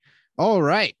All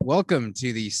right. Welcome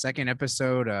to the second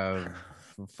episode of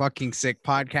Fucking Sick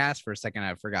Podcast. For a second,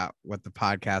 I forgot what the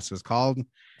podcast was called.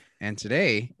 And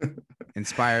today,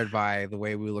 inspired by the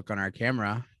way we look on our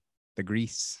camera, the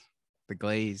grease, the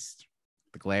glazed,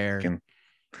 the glare.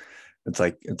 It's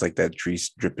like that grease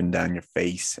dripping down your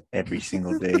face every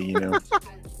single day, you know.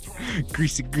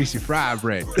 greasy fry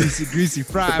bread. Greasy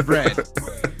fry bread.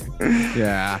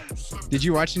 Yeah. Did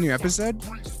you watch a new episode?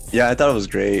 Yeah, I thought it was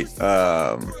great.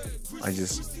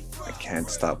 I can't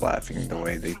stop laughing the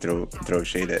way they throw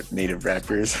shade at native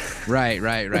rappers. Right.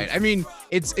 I mean,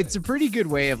 it's a pretty good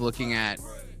way of looking at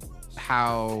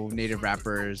how native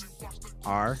rappers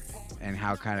are and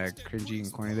how kind of cringy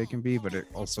and corny they can be, but it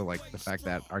also like the fact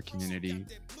that our community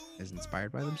is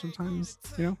inspired by them sometimes,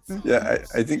 you know? Yeah,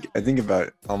 I think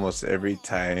about almost every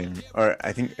time, or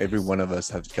I think every one of us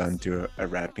have gone through a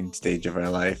rapping stage of our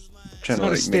life. It's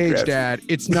not a stage, Dad.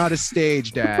 It's not a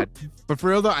stage, Dad. But for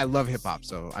real though, I love hip hop,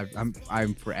 so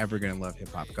I'm forever gonna love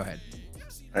hip hop. Go ahead.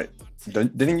 All right,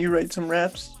 didn't you write some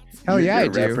raps? Hell yeah, I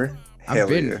do. Rapper?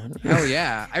 Hell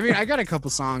yeah. I mean, I got a couple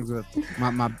songs with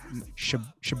my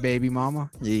baby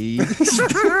mama. Yeah.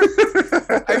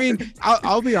 I mean,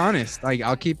 I'll be honest. Like,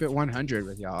 I'll keep it 100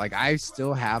 with y'all. Like, I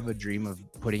still have a dream of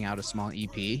putting out a small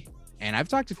EP, and I've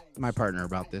talked to my partner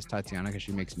about this, Tatiana, because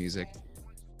she makes music,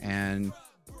 and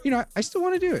you know, I still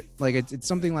want to do it. Like, it's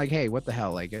something like, hey, what the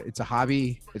hell? Like, it's a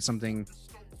hobby. It's something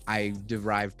I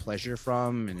derive pleasure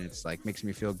from, and it's like makes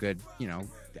me feel good, you know,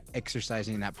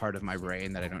 exercising that part of my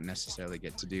brain that I don't necessarily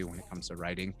get to do when it comes to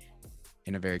writing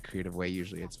in a very creative way.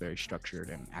 Usually it's very structured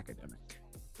and academic.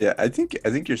 Yeah, I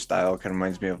think your style kind of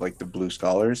reminds me of like the Blue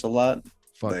Scholars a lot.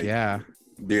 Fuck like, yeah.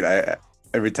 Dude, I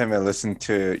every time I listen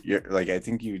to your, like, I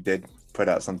think you did put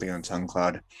out something on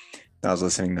SoundCloud, and I was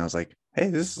listening and I was like, hey,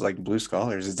 this is like Blue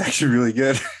Scholars. It's actually really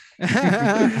good.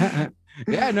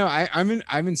 Yeah, no,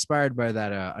 I'm inspired by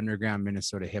that underground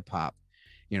Minnesota hip hop,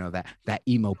 you know, that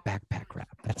emo backpack rap.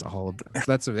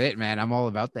 That's it, man. I'm all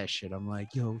about that shit. I'm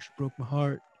like, yo, she broke my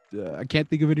heart. I can't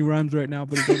think of any rhymes right now,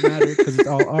 but it doesn't matter because it's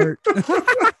all art.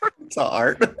 It's all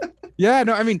art. Yeah,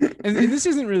 no, I mean, and this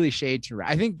isn't really shade to rap.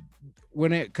 I think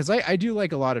because I do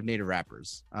like a lot of native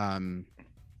rappers.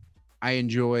 I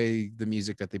enjoy the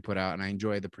music that they put out and I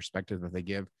enjoy the perspective that they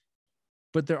give.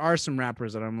 But there are some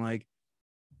rappers that I'm like,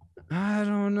 I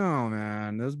don't know,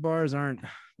 man. Those bars aren't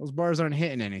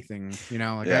hitting anything, you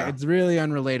know. Like, Yeah. it's really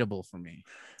unrelatable for me.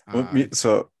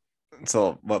 So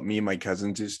what me and my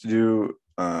cousins used to do,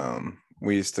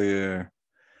 we used to,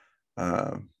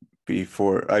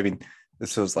 before, I mean,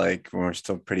 this was like when we're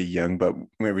still pretty young, but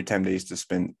every time they used to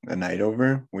spend a night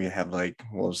over, we have like,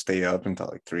 we'll stay up until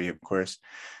like 3, of course,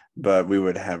 but we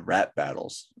would have rap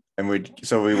battles, and we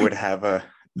would have like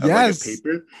a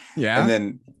paper. Yeah. And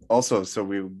then also, so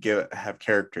we would have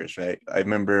characters, right? I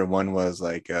remember one was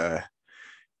like, I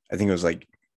think it was like,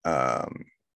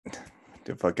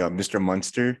 Mr.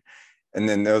 Munster. And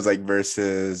then there was like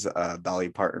versus Dolly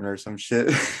Parton or some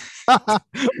shit.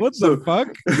 What the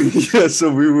fuck? Yeah,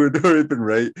 so we would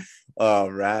write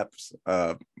raps,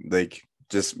 like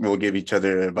just we'll give each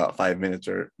other about 5 minutes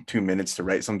or 2 minutes to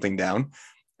write something down.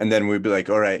 And then we'd be like,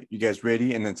 all right, you guys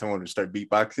ready? And then someone would start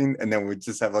beatboxing. And then we'd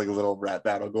just have like a little rap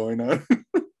battle going on.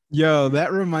 Yo,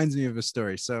 that reminds me of a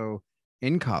story. So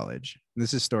in college,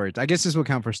 this is story. I guess this will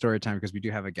count for story time because we do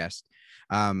have a guest.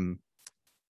 A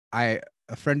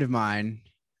friend of mine,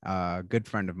 a good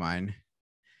friend of mine,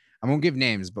 I won't give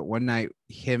names, but one night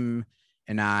him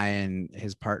and I and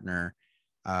his partner,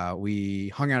 we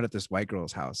hung out at this white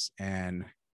girl's house. And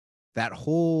that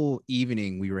whole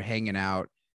evening we were hanging out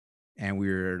and we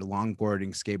were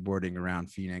longboarding, skateboarding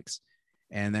around Phoenix.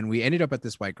 And then we ended up at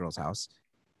this white girl's house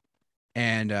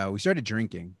and we started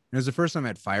drinking. It was the first time I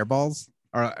had fireballs.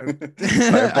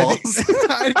 Fireballs.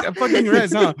 I fucking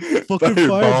read, huh? Fucking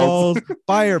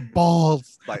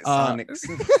fireballs. Like Sonics.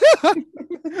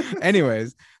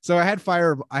 Anyways, so I had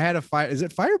a fire. Is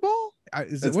it fireball?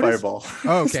 It's Fireball.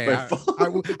 Oh, okay.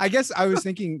 I guess I was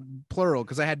thinking plural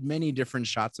because I had many different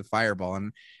shots of Fireball,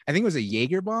 and I think it was a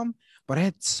Jaeger bomb, but I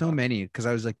had so many because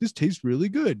I was like, this tastes really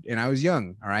good, and I was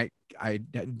young. All right, I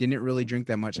didn't really drink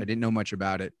that much. I didn't know much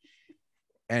about it,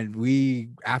 and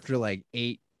we after like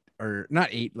 4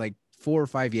 or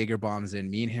 5 Jaeger bombs in,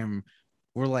 me and him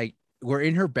we're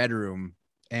in her bedroom,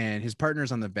 and his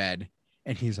partner's on the bed,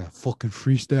 and he's like, fucking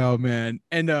freestyle, man,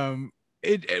 and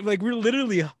it like we're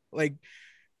literally like,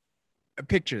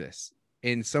 picture this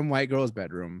in some white girl's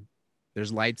bedroom.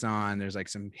 There's lights on. There's like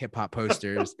some hip hop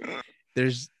posters.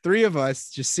 There's 3 of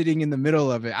us just sitting in the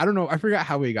middle of it. I don't know. I forgot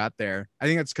how we got there. I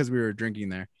think that's because we were drinking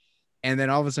there. And then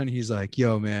all of a sudden he's like,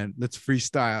 yo, man, let's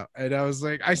freestyle. And I was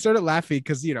like, I started laughing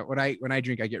because, you know, when I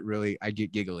drink, I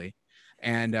get giggly.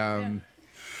 And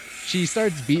she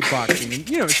starts beatboxing, and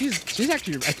you know, she's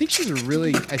actually, I think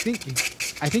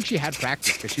she had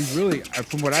practice because she's really,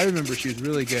 from what I remember, she was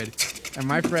really good. And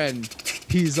my friend,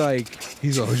 he's like,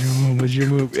 what's your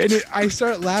move? And I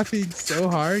start laughing so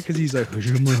hard because he's like,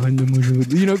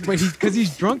 you know, but because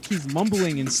he's drunk, he's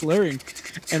mumbling and slurring.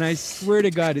 And I swear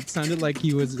to God, it sounded like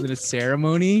he was in a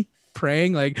ceremony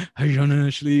praying, like,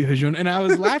 and I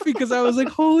was laughing because I was like,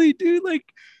 holy dude,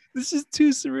 like, this is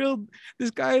too surreal.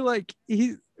 This guy, like,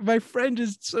 my friend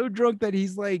is so drunk that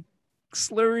he's like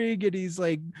slurring and he's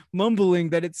like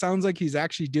mumbling that it sounds like he's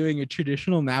actually doing a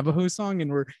traditional Navajo song. And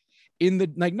we're in the,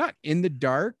 like, not in the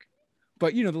dark,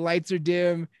 but you know, the lights are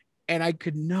dim. And I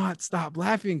could not stop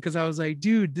laughing because I was like,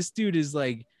 dude, this dude is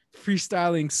like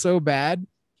freestyling so bad,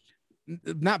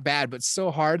 not bad, but so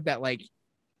hard that like,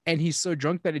 and he's so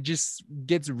drunk that it just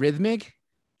gets rhythmic,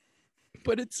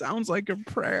 but it sounds like a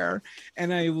prayer.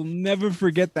 And I will never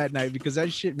forget that night because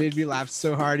that shit made me laugh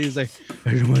so hard. He was like,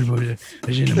 and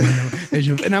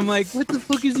I'm like, what the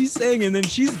fuck is he saying? And then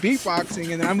she's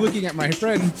beatboxing, and then I'm looking at my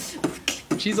friend.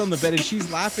 She's on the bed and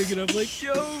she's laughing, and I'm like,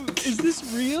 yo, is this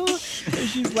real? And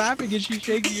she's laughing and she's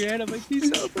shaking her head. I'm like, he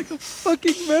sounds like a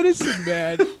fucking medicine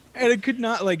man. And it could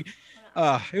not, like,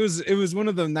 it was one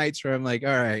of the nights where I'm like, all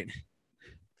right,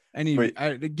 I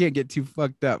can't get too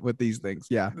fucked up with these things.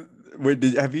 Yeah. Wait,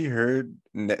 have you heard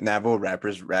Navajo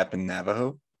rappers rap in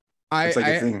Navajo? It's like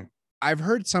a thing. I've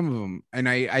heard some of them, and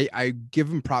I give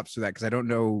them props for that because I don't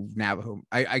know Navajo.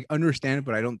 I understand it,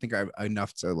 but I don't think I'm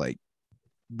enough to like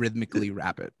rhythmically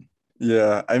rap it.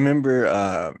 Yeah, I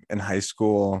remember in high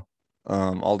school,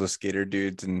 all the skater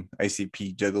dudes and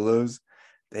ICP juggalos,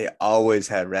 they always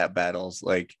had rap battles.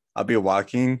 Like I'll be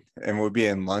walking and we'll be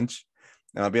in lunch,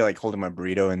 and I'll be like holding my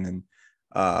burrito, and then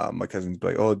my cousin's be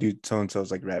like, oh dude, so and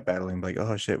so's like rap battling. I'm like,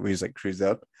 oh shit. We just like cruise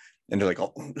up, and they're like,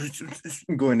 oh,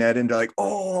 going at it, and they're like,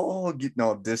 oh, getting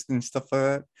all distant stuff like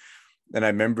that. And I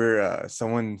remember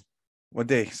someone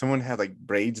had like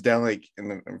braids down like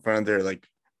in front of their, like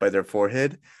by their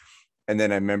forehead. And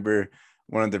then I remember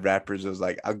one of the rappers was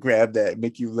like, I'll grab that,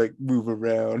 make you like move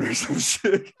around or some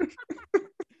shit.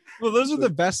 Well, those are the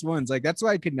best ones. Like that's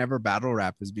why I could never battle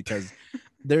rap, is because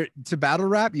to battle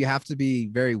rap, you have to be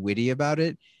very witty about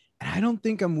it. And I don't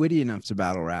think I'm witty enough to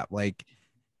battle rap. Like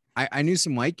I knew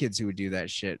some white kids who would do that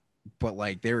shit, but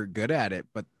like they were good at it.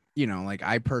 But you know, like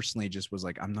I personally just was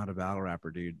like, I'm not a battle rapper,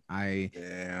 dude. And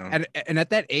at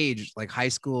that age, like high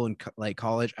school and like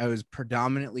college, I was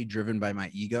predominantly driven by my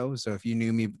ego. So if you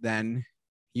knew me then,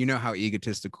 you know how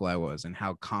egotistical I was and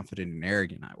how confident and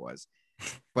arrogant I was.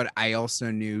 But I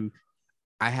also knew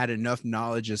I had enough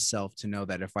knowledge of self to know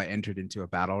that if I entered into a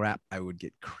battle rap, I would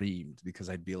get creamed because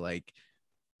I'd be like,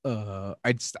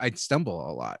 I'd stumble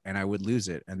a lot and I would lose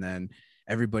it. And then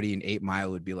everybody in 8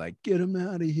 Mile would be like, get him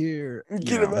out of here.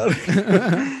 Get him out of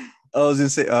here. I was going to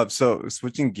say, so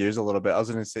switching gears a little bit, I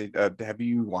was going to say, have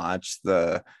you watched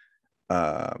the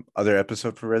other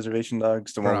episode for Reservation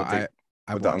Dogs? The one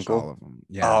with the uncle? All of them.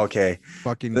 Yeah. Oh, okay.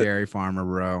 Fucking dairy farmer,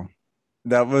 bro.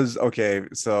 That was okay.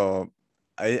 So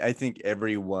I think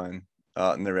everyone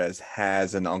in the res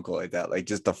has an uncle like that, like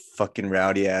just a fucking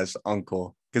rowdy ass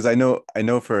uncle. Because I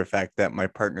know for a fact that my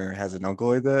partner has an uncle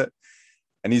like that,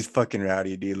 and he's fucking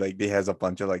rowdy, dude. Like he has a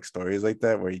bunch of like stories like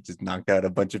that where he just knocked out a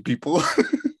bunch of people.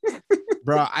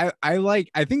 Bro, I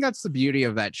think that's the beauty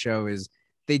of that show is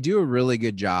they do a really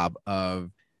good job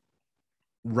of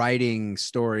writing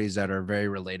stories that are very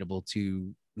relatable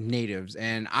to natives.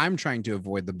 And I'm trying to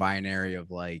avoid the binary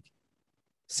of like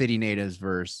city natives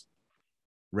versus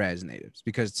res natives,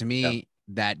 because to me,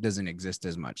 that doesn't exist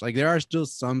as much. Like there are still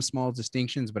some small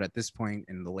distinctions, but at this point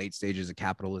in the late stages of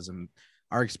capitalism,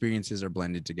 our experiences are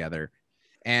blended together.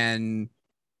 And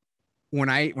when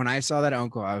I saw that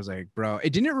uncle, I was like, bro,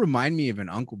 it didn't remind me of an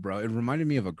uncle, bro. It reminded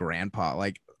me of a grandpa.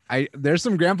 Like there's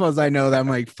some grandpas I know that I'm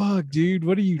like, fuck, dude,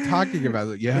 what are you talking about?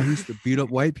 Like, yeah, I used to beat up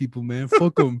white people, man.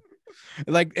 Fuck them.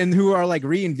 Like, and who are like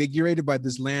reinvigorated by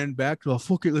this land back. Oh,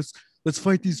 fuck it, let's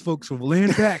fight these folks for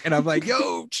land back. And I'm like,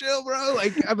 yo, chill, bro.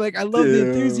 Like, I'm like, I love the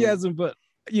enthusiasm, but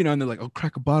you know, and they're like, oh,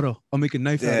 crack a bottle. I'll make a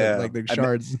knife out of it. Like they're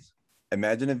shards.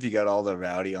 Imagine if you got all the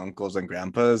rowdy uncles and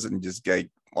grandpas and just like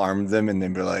armed them and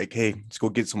then be like, hey, let's go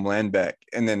get some land back.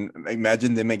 And then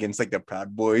imagine them against like the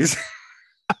Proud Boys.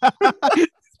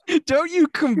 Don't you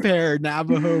compare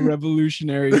Navajo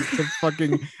revolutionaries to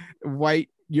fucking white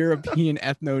European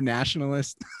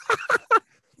ethno-nationalists.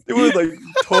 It would like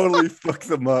totally fuck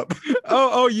them up.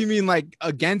 Oh, you mean like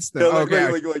against them? Yeah, like,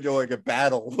 Okay. like you're like a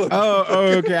battle.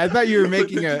 Okay. I thought you were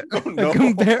making a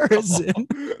comparison.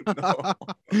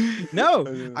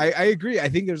 No, I agree. I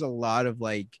think there's a lot of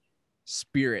like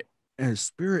spirit and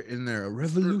spirit in there, a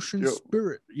revolution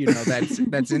spirit, you know, that's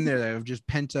in there that have just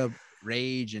pent up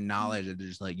rage and knowledge. And they're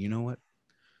just like, you know what?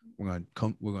 We're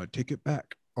gonna take it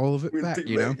back. All of it back,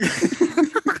 you know.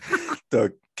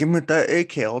 Give me that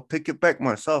AK. I'll take it back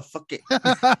myself. Fuck it.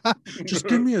 Just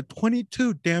give me a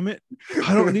 22, damn it.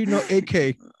 I don't need no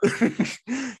AK.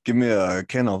 Give me a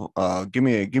can of give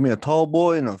me a tall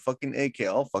boy and a fucking AK.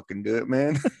 I'll fucking do it,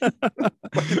 man.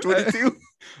 Fucking 22.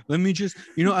 Let me just,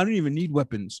 you know, I don't even need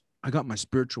weapons. I got my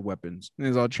spiritual weapons. And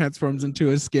it all transforms into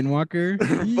a skinwalker.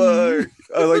 But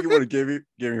I like it when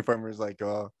Gary Farmer is like,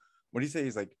 what do you say?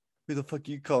 He's like, who the fuck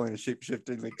are you calling a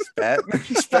shapeshifter? Like spat.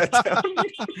 He spat down.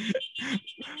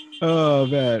 Oh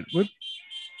man. What?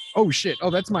 Oh shit.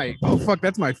 Oh, that's my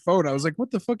phone. I was like,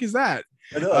 what the fuck is that?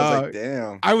 I know, I was like,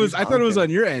 damn. I thought it was on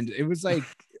your end. It was like,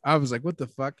 I was like, what the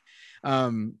fuck?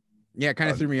 Yeah, it kind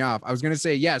of threw me off. I was gonna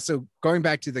say, yeah. So going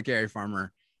back to the Gary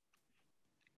Farmer.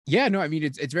 Yeah, no, I mean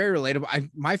it's very relatable.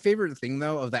 My favorite thing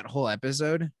though of that whole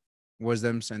episode was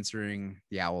them censoring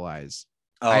the owl eyes.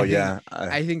 Oh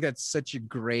I think that's such a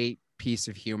great piece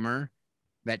of humor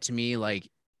that to me like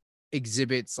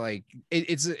exhibits like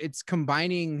it's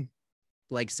combining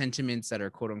like sentiments that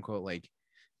are quote unquote like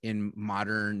in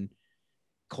modern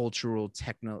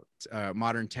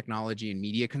modern technology and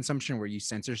media consumption where you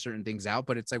censor certain things out,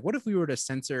 but it's like, what if we were to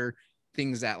censor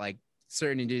things that like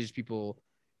certain indigenous people,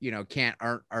 you know,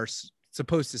 are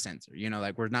supposed to censor, you know,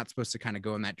 like we're not supposed to kind of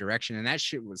go in that direction. And that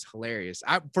shit was hilarious.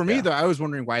 For me though, I was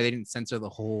wondering why they didn't censor the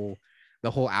whole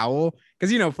owl.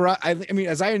 Cause you know, I mean,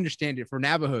 as I understand it, for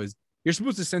Navajos, you're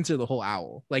supposed to censor the whole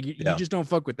owl. Like you just don't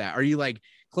fuck with that. Or you like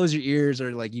close your ears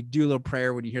or like you do a little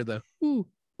prayer when you hear the ooh,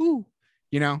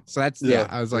 you know? So that's,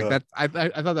 I was like, that I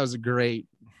thought that was a great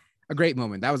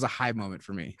moment. That was a high moment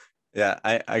for me. Yeah.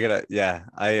 I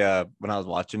when I was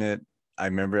watching it, I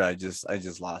remember I just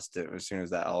lost it as soon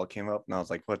as that all came up, and I was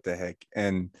like, "What the heck?"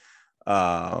 And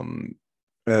it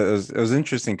was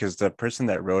interesting because the person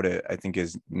that wrote it, I think,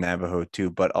 is Navajo too,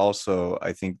 but also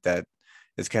I think that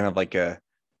it's kind of like a,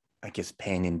 I guess,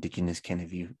 pan-indigenous kind of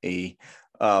view.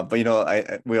 But you know,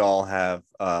 we all have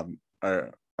our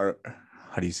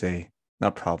how do you say,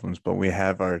 not problems, but we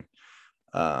have our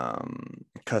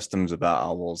customs about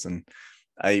owls, and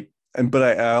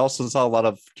but I also saw a lot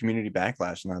of community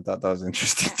backlash, and I thought that was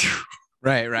interesting too.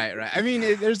 Right. I mean,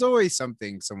 there's always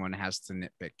something someone has to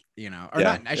nitpick, you know, or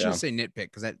not. I shouldn't say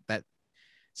nitpick because that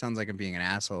sounds like I'm being an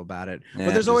asshole about it. Yeah,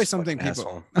 but there's always something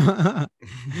people.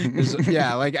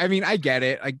 Yeah, like I mean, I get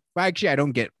it. Like, actually, I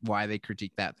don't get why they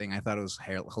critique that thing. I thought it was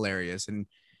hilarious, and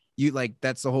you like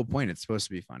that's the whole point. It's supposed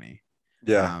to be funny.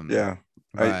 Yeah.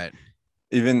 But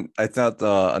I thought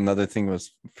another thing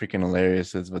was freaking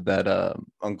hilarious is with that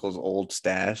uncle's old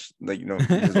stash, like, you know,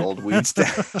 his old weed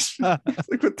stash.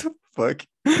 Like, what the fuck?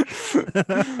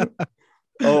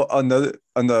 Oh, on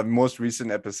the most recent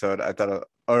episode, I thought,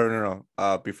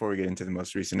 before we get into the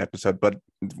most recent episode, but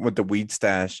with the weed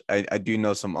stash, I do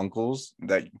know some uncles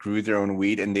that grew their own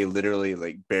weed and they literally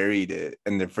like buried it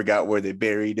and they forgot where they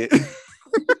buried it.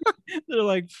 They're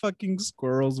like fucking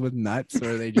squirrels with nuts,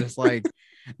 or they just like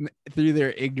through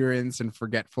their ignorance and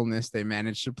forgetfulness they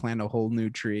managed to plant a whole new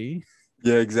tree.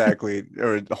 Yeah, exactly.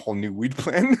 Or a whole new weed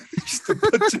plant. Just a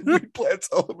bunch of weed plants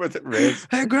all over the res.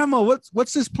 Hey grandma,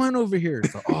 what's this plant over here?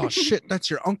 Like, oh shit, that's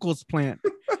your uncle's plant.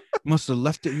 Must have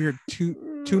left it here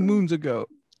two moons ago.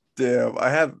 Damn, I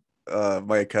have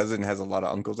my cousin has a lot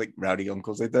of uncles, like rowdy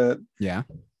uncles like that. Yeah.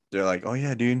 They're like, oh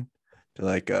yeah, dude. They're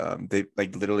like they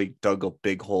like literally dug a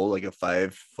big hole, like a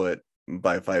 5 foot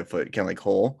by 5 foot kind of like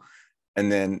hole, and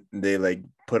then they like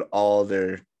put all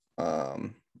their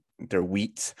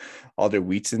wheats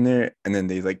in there, and then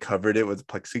they like covered it with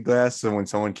plexiglass, so when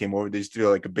someone came over they just threw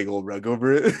like a big old rug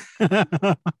over it.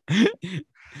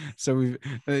 So we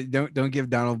don't give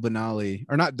Donald Benali,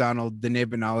 or not Donald Dene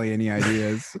Benali, any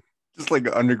ideas. Just like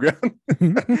underground.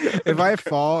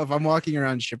 If I'm walking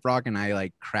around Shiprock and I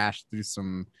like crash through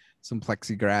some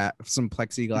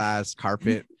plexiglass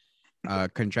carpet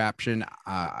contraption,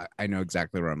 I know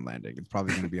exactly where I'm landing. It's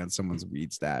probably going to be on someone's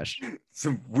weed stash.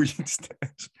 Some weed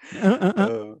stash.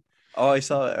 I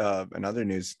saw another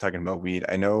news talking about weed.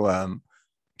 I know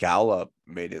Gallup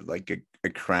made it like a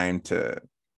crime to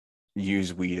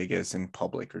use weed, I guess, in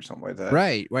public or something like that.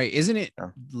 Right. Isn't it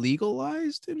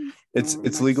legalized?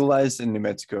 It's legalized in New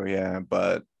Mexico, yeah,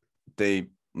 but they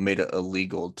made it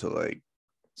illegal to like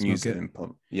use it in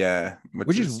public. Yeah,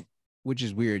 which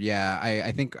is weird. Yeah,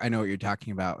 I think I know what you're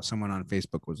talking about. Someone on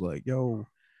Facebook was like, "Yo,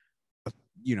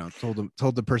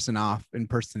 told the person off in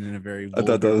person in a very I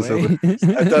thought that vulgar was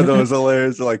way. I thought that was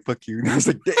hilarious. Like, fuck you. And I was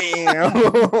like,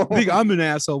 damn. Think I'm an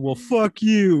asshole. Well, fuck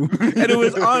you. And it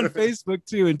was on Facebook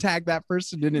too, and tagged that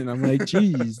person in it. And I'm like,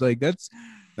 geez, like that's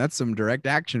some direct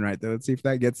action right there. Let's see if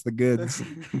that gets the goods.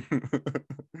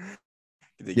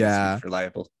 Yeah,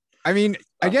 reliable. I mean,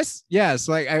 I guess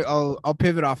So like, I'll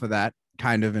pivot off of that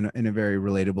kind of in a very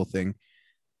relatable thing.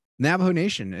 Navajo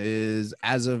Nation is,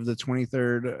 as of the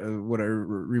 23rd, what I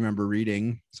remember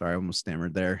reading. Sorry, I almost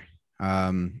stammered there.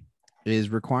 Is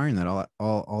requiring that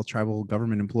all tribal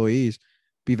government employees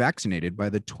be vaccinated by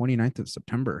the 29th of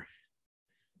September.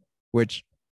 Which,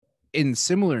 in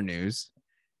similar news,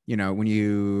 when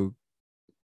you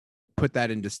put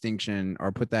that in distinction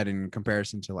or put that in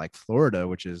comparison to like Florida,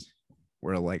 which is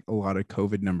where like a lot of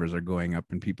COVID numbers are going up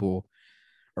and people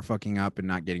are fucking up and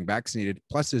not getting vaccinated.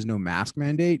 Plus, there's no mask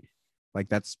mandate. Like,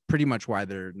 that's pretty much why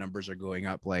their numbers are going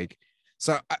up. Like,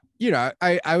 so,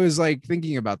 I was like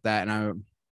thinking about that, and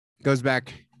goes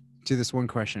back to this one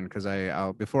question, because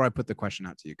I'll before I put the question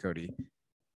out to you, Cody,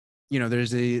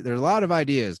 there's a lot of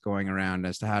ideas going around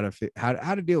as to how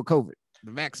to deal with COVID,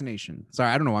 the vaccination. Sorry,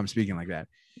 I don't know why I'm speaking like that.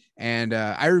 And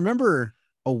I remember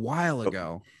a while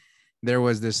ago, there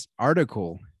was this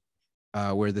article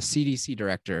where the CDC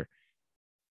director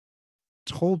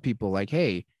told people like,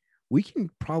 hey, we can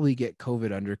probably get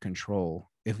COVID under control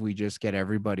if we just get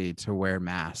everybody to wear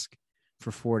masks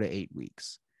for 4 to 8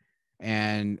 weeks.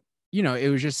 And,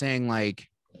 it was just saying like,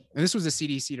 and this was a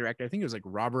CDC director, I think it was like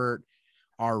Robert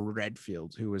R.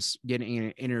 Redfield, who was getting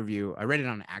an interview. I read it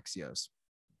on Axios,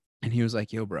 and he was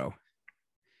like, yo, bro,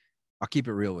 I'll keep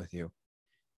it real with you.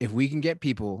 If we can get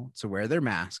people to wear their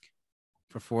mask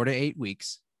for 4 to 8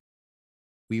 weeks,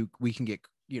 we can get,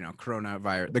 the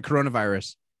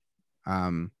coronavirus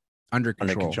under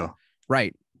control.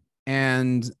 Right.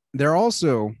 And there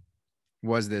also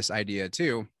was this idea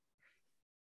too.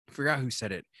 I forgot who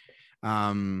said it.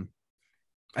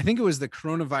 I think it was the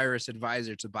coronavirus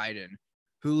advisor to Biden,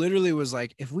 who literally was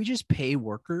like, if we just pay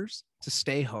workers to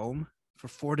stay home for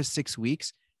 4 to 6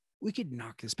 weeks, we could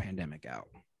knock this pandemic out.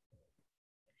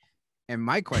 And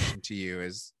my question to you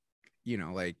is,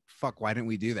 like, fuck, why didn't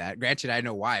we do that? Granted, I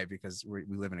know why, because we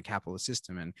live in a capitalist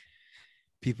system and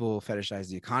people fetishize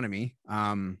the economy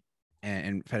and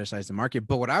fetishize the market.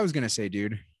 But what I was going to say,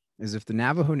 dude, is if the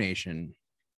Navajo Nation,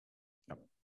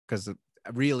 because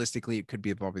realistically, it could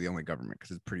be probably the only government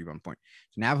because it's pretty on point.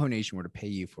 If the Navajo Nation were to pay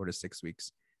you 4 to 6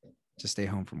 weeks to stay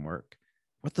home from work,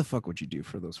 what the fuck would you do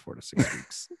for those 4 to 6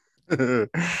 weeks?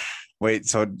 Wait,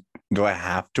 so do I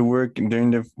have to work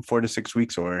during the 4 to 6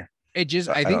 weeks, or it just,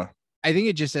 I think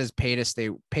it just says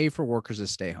pay for workers to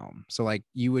stay home. So like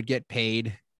you would get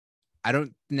paid. I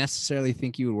don't necessarily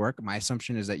think you would work. My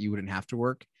assumption is that you wouldn't have to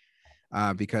work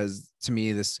because to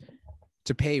me,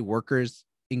 to pay workers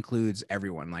includes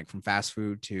everyone, like from fast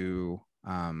food to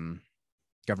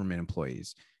government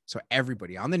employees. So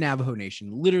everybody on the Navajo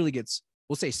Nation literally gets,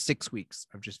 we'll say 6 weeks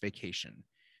of just vacation.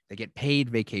 They get paid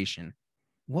vacation.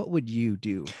 What would you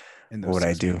do in those? What would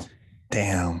I do? Weeks?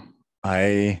 Damn,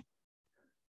 I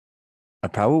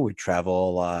probably would travel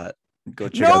a lot. Go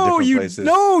check out different places.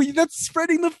 No, that's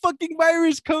spreading the fucking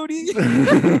virus, Cody.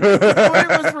 The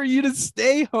point was for you to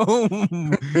stay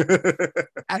home.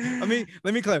 I mean,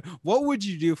 let me clarify. What would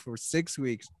you do for 6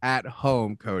 weeks at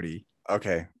home, Cody?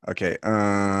 Okay.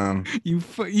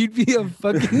 You'd be a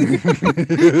fucking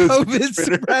COVID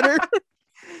spreader.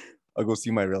 I'll go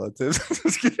see my relatives.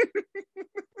 Just kidding.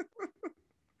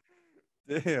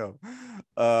 Damn.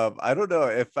 I don't know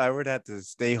if I would have to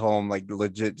stay home, like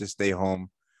legit just stay home.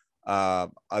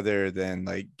 Other than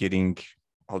like getting,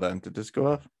 hold on, did this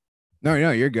go off? No,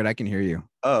 you're good. I can hear you.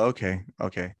 Oh, okay.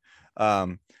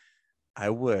 I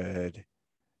would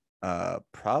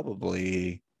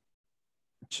probably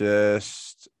I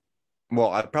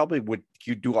probably would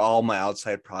do all my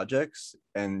outside projects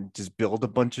and just build a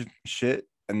bunch of shit,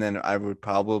 and then I would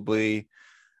probably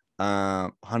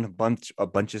hunt a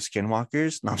bunch of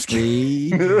skinwalkers. No, I'm just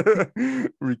kidding.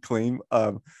 Reclaim.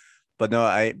 But no,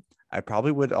 I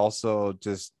probably would also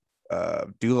just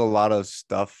do a lot of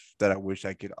stuff that I wish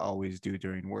I could always do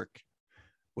during work,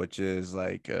 which is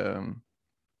like I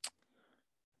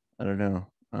don't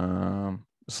know,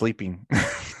 sleeping.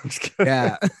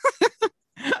 Yeah.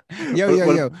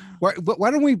 Yo.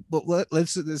 Why don't we?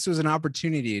 This was an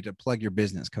opportunity to plug your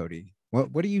business, Cody.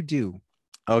 What do you do?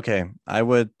 Okay, I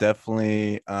would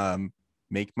definitely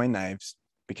make my knives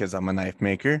because I'm a knife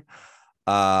maker.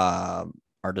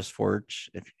 Artist Forge,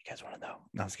 if you guys want to know.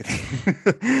 No, I was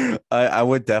kidding. I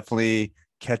would definitely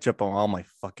catch up on all my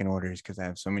fucking orders because I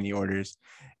have so many orders,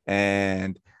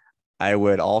 and I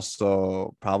would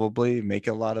also probably make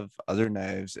a lot of other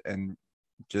knives and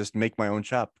just make my own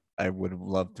shop. I would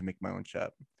love to make my own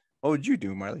shop. What would you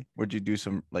do, Marley? Would you do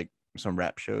some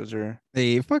rap shows or?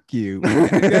 Hey, fuck you.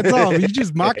 That's all. You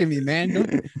just mocking me,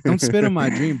 man. Don't spit on my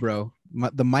dream, bro.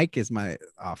 The mic is my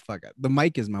fuck it. The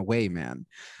mic is my way, man.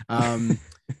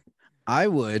 I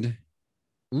would.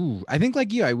 Ooh, I think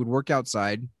like you, I would work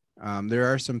outside.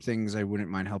 There are some things I wouldn't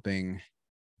mind helping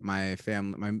my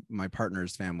family, my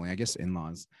partner's family, I guess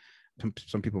in-laws.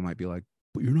 Some people might be like,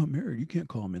 but you're not married, you can't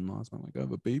call them in-laws. I'm like, I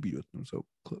have a baby with them, so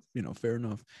fair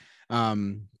enough.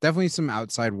 Definitely some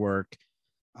outside work.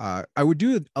 I would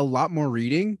do a lot more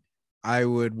reading. I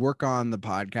would work on the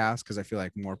podcast because I feel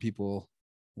like more people,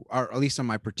 or at least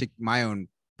on my own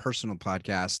personal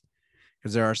podcast,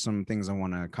 because there are some things I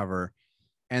want to cover.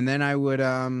 And then I would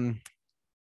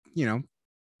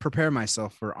prepare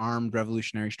myself for armed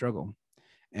revolutionary struggle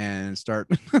and start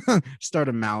a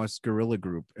Maoist guerrilla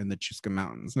group in the Chuska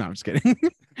Mountains. No, I'm just kidding.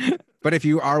 But if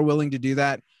you are willing to do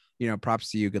that,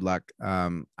 props to you. Good luck.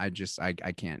 I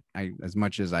can't. As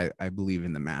much as I believe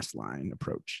in the mass line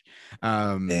approach.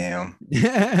 Damn.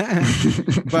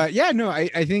 But yeah, no,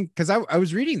 I think because I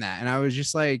was reading that and I was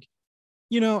just like,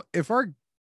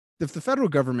 if the federal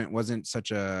government wasn't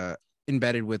such a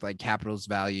embedded with like capitalist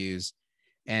values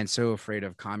and so afraid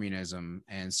of communism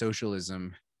and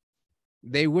socialism,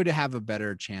 they would have a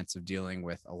better chance of dealing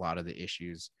with a lot of the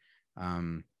issues.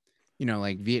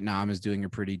 Like Vietnam is doing a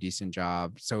pretty decent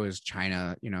job. So is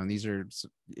China, and these are,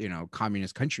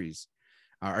 communist countries,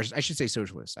 or I should say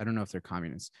socialists. I don't know if they're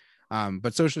communists,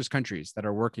 but socialist countries that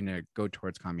are working to go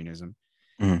towards communism.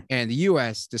 Mhm. And the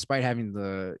US, despite having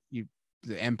the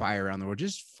empire around the world,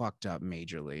 just fucked up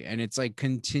majorly. And it's like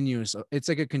it's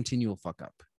like a continual fuck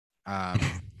up.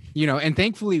 And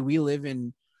thankfully we live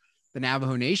in the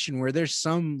Navajo Nation where there's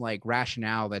some like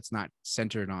rationale that's not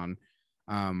centered on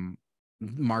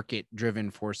market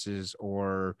driven forces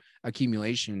or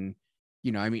accumulation.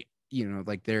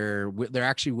 Like they're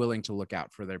actually willing to look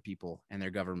out for their people and their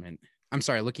government. I'm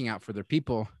sorry, looking out for their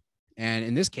people. And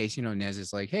in this case, Nez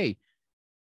is like, hey,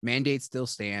 mandate still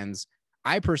stands.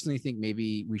 I personally think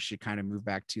maybe we should kind of move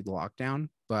back to the lockdown,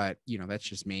 but that's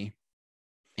just me.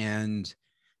 And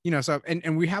so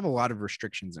and we have a lot of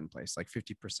restrictions in place, like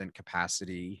 50%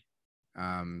 capacity.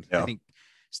 I think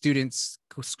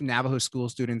Navajo school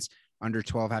students under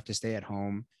 12 have to stay at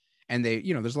home, and they,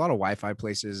 there's a lot of Wi-Fi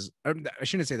places. I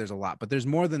shouldn't say there's a lot, but there's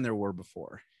more than there were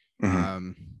before.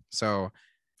 Mhm. So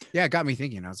yeah, it got me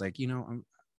thinking. I was like,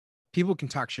 people can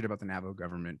talk shit about the Navajo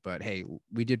government, but hey,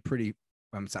 we did pretty.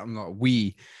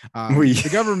 The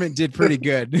government did pretty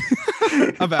good.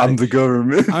 I'm the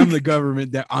government. I'm the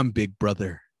government. That I'm Big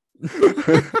Brother.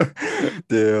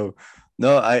 Dude.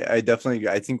 No, I definitely,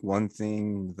 I think one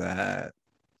thing that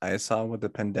I saw with the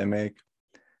pandemic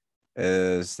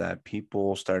is that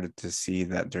people started to see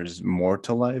that there's more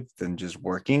to life than just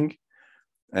working.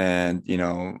 And,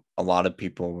 a lot of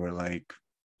people were like,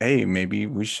 hey, maybe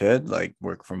we should like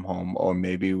work from home, or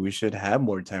maybe we should have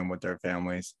more time with our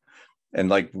families. And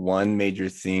like one major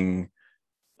thing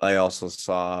I also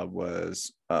saw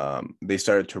was they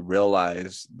started to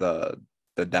realize the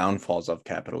downfalls of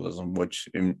capitalism, which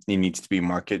it needs to be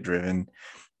market driven.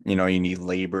 You need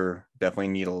labor, definitely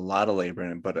need a lot of labor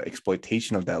in it, but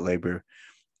exploitation of that labor.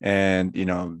 And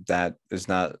that is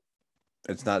not,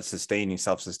 it's not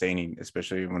self-sustaining,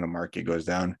 especially when a market goes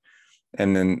down.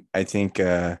 And then I think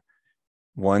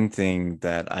one thing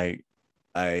that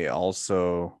I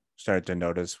also started to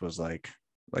notice was like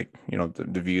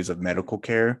the views of medical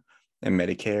care and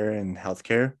Medicare and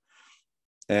healthcare.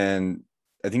 And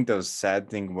I think the sad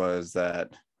thing was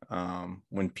that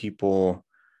when people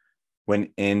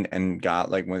went in and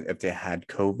got if they had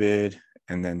COVID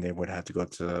and then they would have to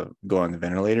go on the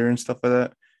ventilator and stuff like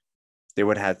that, they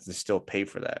would have to still pay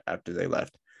for that after they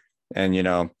left. And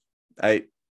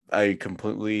I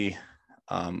completely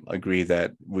agree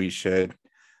that we should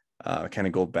kind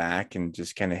of go back and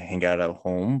just kind of hang out at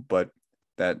home, but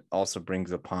that also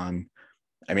brings upon,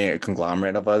 a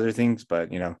conglomerate of other things. But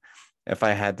if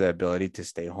I had the ability to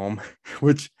stay home,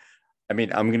 which I'm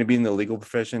going to be in the legal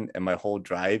profession, and my whole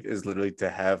drive is literally to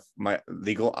have my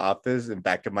legal office in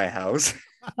back of my house.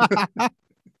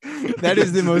 That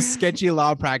is the most sketchy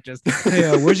law practice.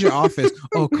 Hey, where's your office?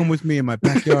 Oh, come with me in my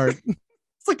backyard.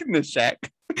 It's like in the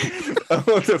shack. I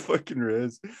want the fucking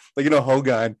res, like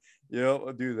Hogan.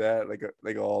 I'll do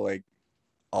that,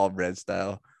 all red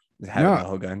style. Having a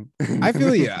Hogan. I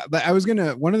feel you. But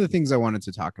one of the things I wanted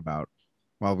to talk about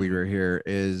while we were here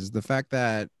is the fact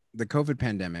that the COVID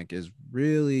pandemic is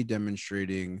really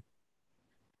demonstrating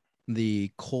the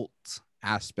cult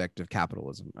aspect of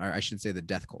capitalism, or I should say the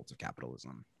death cult of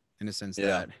capitalism, in a sense Yeah.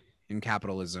 that in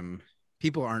capitalism,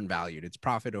 people aren't valued. It's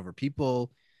profit over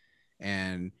people.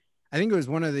 And I think it was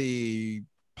one of the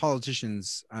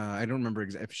politicians, I don't remember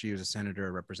if she was a senator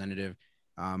or representative,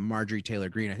 Marjorie Taylor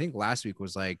Greene, I think last week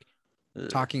was like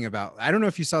talking about, I don't know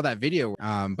if you saw that video,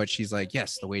 but she's like,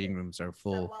 yes, the waiting rooms are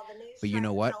full, but you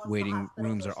know what? Waiting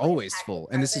rooms are always full.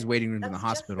 And this is waiting rooms in the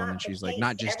hospital. And she's like,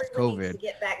 not just COVID.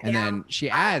 And then she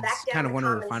adds kind of one of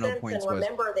her final points was,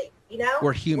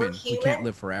 we're human. We can't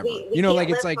live forever. You know, like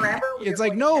it's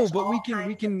like, no, but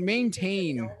we can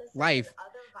maintain life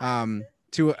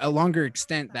to a longer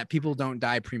extent that people don't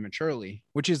die prematurely,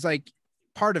 which is like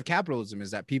part of capitalism,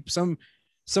 is that people,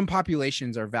 some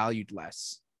populations are valued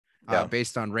less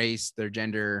based on race, their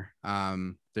gender,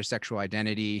 their sexual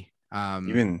identity,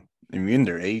 even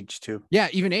their age too. Yeah,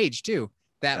 even age too.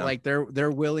 That like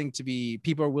they're willing to be,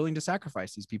 people are willing to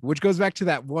sacrifice these people, which goes back to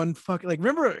that one fucking, like,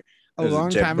 remember a long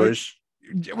time ago.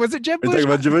 Was it Jeb Bush? Talking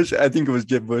about Jeb Bush? I think it was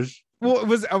Jeb Bush. Well, it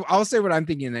was. I'll say what I'm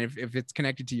thinking, and then if it's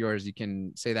connected to yours, you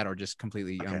can say that or just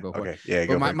completely go for it. Yeah,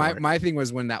 but my thing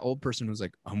was when that old person was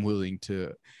like, I'm willing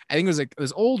to. I think it was like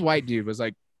this old white dude was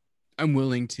like, I'm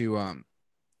willing to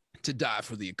die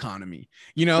for the economy.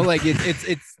 You know, like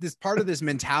it's this part of this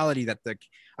mentality that the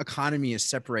economy is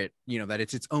separate. You know, that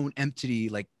it's its own entity,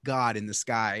 like God in the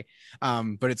sky.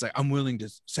 But it's like, I'm willing to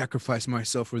sacrifice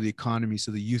myself for the economy so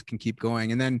the youth can keep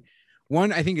going. And then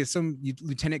one, I think it's some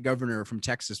lieutenant governor from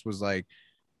Texas was like,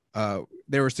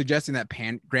 they were suggesting that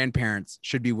grandparents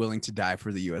should be willing to die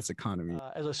for the U.S. economy.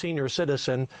 As a senior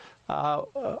citizen,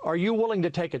 are you willing to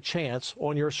take a chance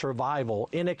on your survival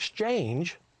in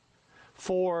exchange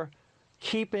for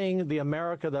keeping the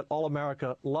America that all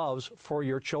America loves for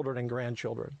your children and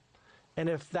grandchildren? And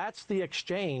if that's the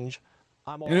exchange,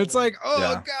 I'm all in. And it's like,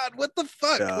 oh God, what the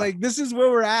fuck? Yeah. Like, this is where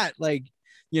we're at. Like,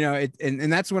 you know,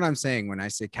 and that's what I'm saying when I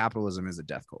say capitalism is a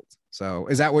death cult. So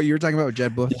is that what you were talking about with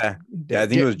Jeb Bush? Yeah, I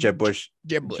think it was Jeb Bush.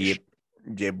 Jeb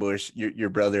Bush, your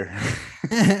brother.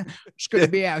 It's good to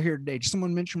be out here today. Did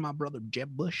someone mention my brother Jeb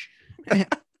Bush?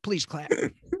 Please clap.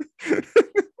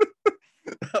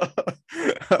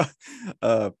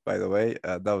 By the way,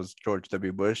 that was George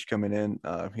W. Bush coming in.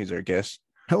 He's our guest.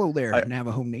 Hello there,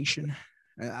 Navajo Nation.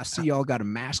 I see y'all got a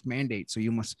mask mandate, so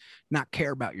you must not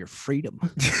care about your freedom.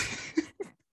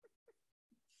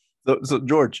 So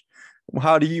George,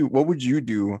 what would you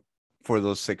do for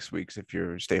those 6 weeks if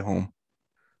you stay home?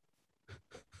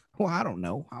 Well, I don't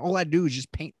know. All I do is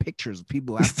just paint pictures of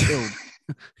people I've killed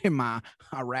in my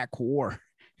Iraq war.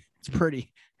 It's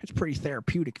pretty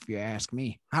therapeutic, if you ask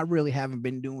me. I really haven't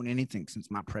been doing anything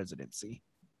since my presidency.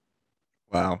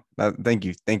 Wow. Thank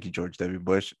you, George W.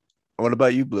 Bush. What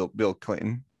about you, Bill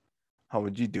Clinton? How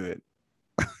would you do it?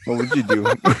 What would you do?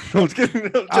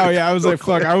 Oh yeah, I was like,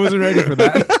 fuck, I wasn't ready for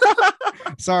that.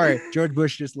 Sorry, George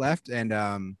Bush just left, and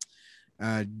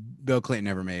Bill Clinton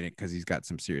never made it because he's got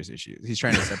some serious issues. He's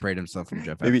trying to separate himself from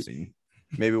Jeff Epstein.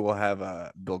 Maybe we'll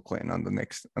have Bill Clinton on the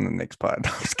next pod.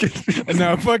 I was kidding.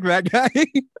 No, fuck that guy.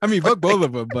 I mean, fuck both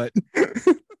of them, but.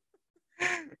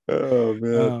 Oh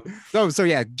man. So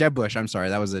yeah, Jeb Bush. I'm sorry,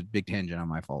 that was a big tangent on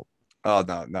my fault. Oh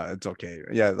no, it's okay.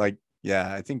 Yeah,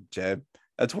 I think Jeb.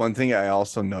 That's one thing I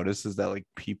also noticed is that like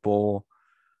people.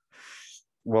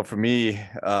 Well, for me,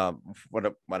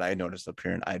 what I noticed up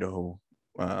here in Idaho,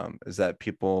 is that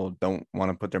people don't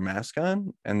want to put their mask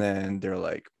on, and then they're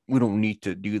like, we don't need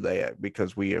to do that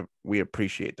because we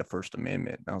appreciate the First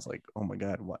Amendment. And I was like, oh my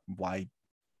God,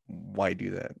 why do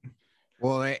that?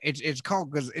 Well, it's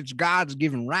called because it's God's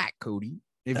given right, Cody.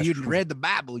 If you'd read the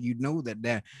Bible, you'd know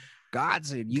that God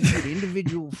said you get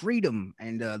individual freedom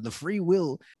and the free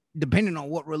will, depending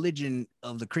on what religion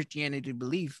of the Christianity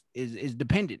belief is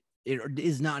dependent. It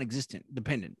is non-existent,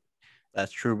 dependent.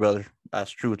 That's true, brother.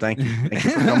 That's true. Thank you. Thank you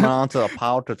for coming on to the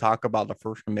pod to talk about the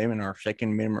First Amendment or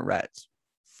Second Amendment rights.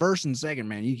 First and second,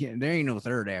 man. You can't. There ain't no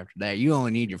third after that. You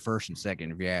only need your first and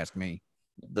second, if you ask me.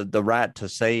 The right to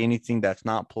say anything that's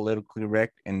not politically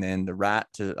correct, and then the right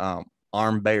to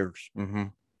arm bears. Mm-hmm.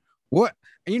 What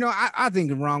I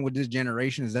think wrong with this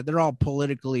generation is that they're all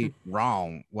politically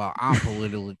wrong, while I'm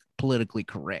politically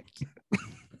correct.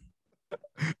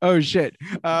 Oh shit.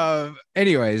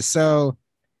 Anyways, so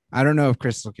I don't know if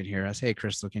Crystal can hear us. Hey,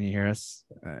 Crystal, can you hear us?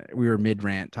 We were mid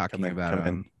rant talking about.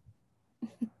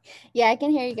 Yeah, I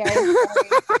can hear you guys.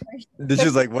 This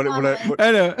is like what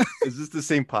I know. Is this the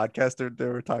same podcast they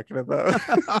were talking about?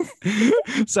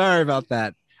 Sorry about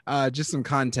that. Just some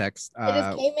context. I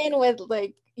just came in with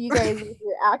like you guys with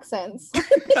your accents.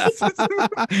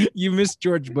 You missed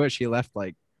George Bush. He left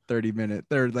like 30 minutes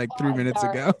or like 3 minutes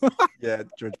ago. Yeah,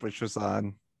 George Bush was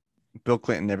on. Bill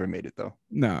Clinton never made it though.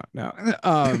 No. No.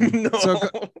 So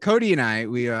Cody and I,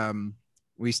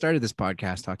 we started this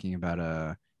podcast talking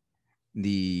about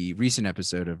the recent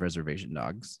episode of Reservation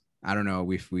Dogs. I don't know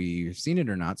if we've seen it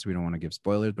or not, so we don't want to give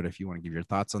spoilers, but if you want to give your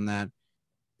thoughts on that.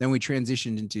 Then we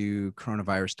transitioned into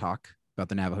coronavirus talk about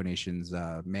the Navajo Nation's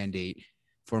mandate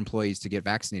for employees to get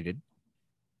vaccinated.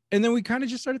 And then we kind of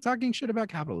just started talking shit about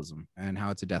capitalism and how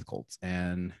it's a death cult.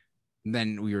 And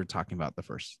then we were talking about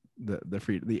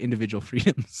the individual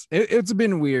freedoms. It's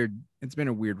been weird. It's been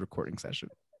a weird recording session.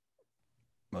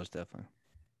 Most definitely.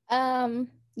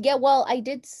 Yeah, well, I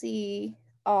did see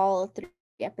all 3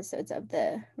 episodes of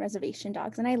the Reservation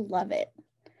Dogs, and I love it.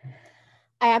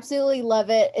 I absolutely love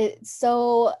it. It's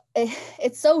so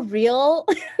real.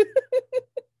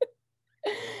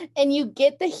 And you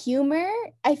get the humor.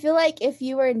 I feel like if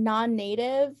you were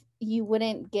non-native, you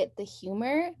wouldn't get the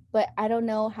humor, but I don't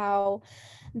know how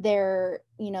they're,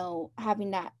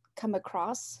 having that come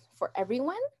across for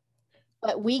everyone.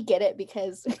 But we get it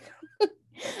because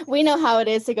we know how it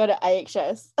is to go to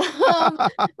IHS.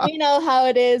 We know how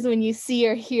it is when you see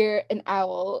or hear an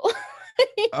owl.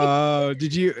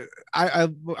 Did you? I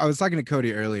was talking to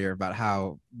Cody earlier about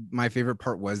how my favorite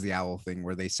part was the owl thing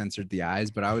where they censored the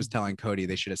eyes, but I was telling Cody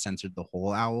they should have censored the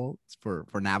whole owl for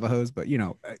Navajos, but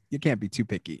you can't be too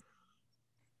picky.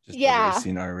 Just Yeah,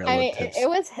 erasing our relatives. it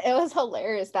was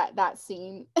hilarious that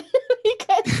scene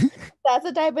because that's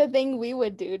the type of thing we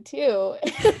would do too.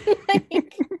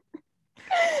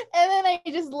 And then I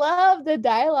just love the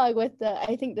dialogue with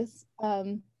I think this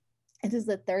is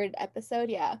the 3rd episode,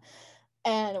 yeah.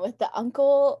 And with the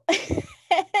uncle,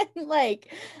 and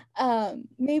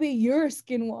maybe you're a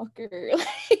skinwalker.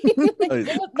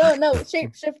 No,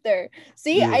 shapeshifter.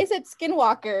 See, yeah. I said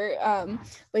skinwalker.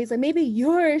 But he's like, maybe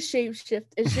you're a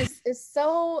shapeshift. It's just, it's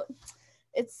so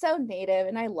native,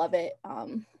 and I love it.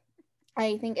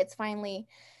 I think it's finally,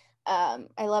 I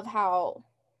love how,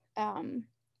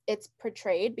 it's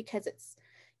portrayed because it's,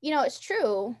 it's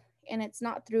true, and it's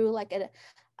not through like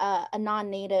a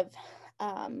non-native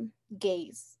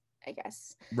gaze, I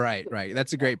guess. Right.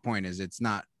 That's a great point. Is it's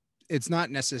not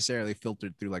necessarily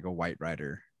filtered through like a white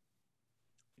writer.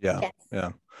 Yeah. Yes. Yeah.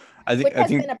 Which has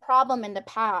been a problem in the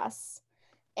past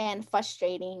and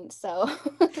frustrating. So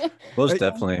most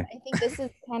definitely. I think this is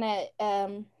kind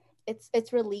of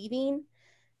it's relieving,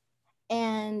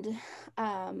 and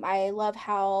I love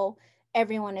how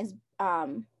everyone is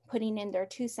putting in their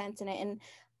 2 cents in it. And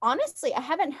honestly, I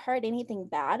haven't heard anything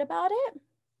bad about it.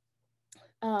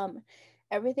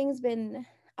 Everything's been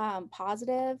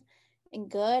positive and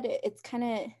good.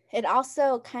 It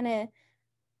also kind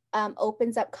of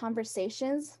opens up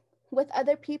conversations with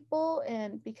other people,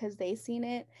 and because they've seen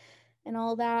it and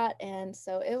all that. And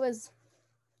so it was,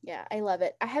 yeah, I love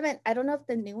it. I don't know if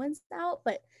the new one's out,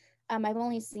 but I've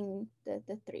only seen the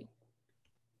 3.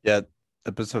 Yeah,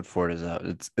 episode 4 is out.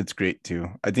 It's great too.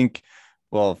 I think,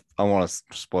 well, I want to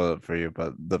spoil it for you,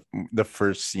 but the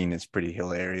first scene is pretty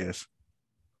hilarious.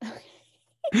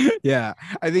 Yeah,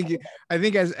 I think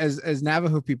as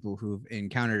Navajo people who've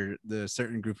encountered the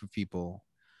certain group of people,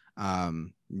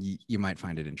 you might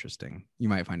find it interesting. You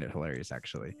might find it hilarious,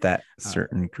 actually. That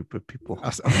certain group of people,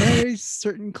 a very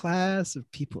certain class of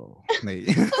people.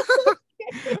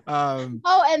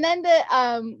 And then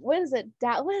the what is it?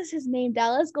 What is his name?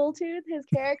 Dallas Goldtooth, his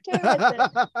character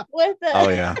with the oh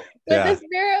yeah, the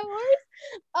spirit horse.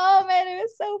 Oh man, it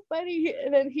was so funny.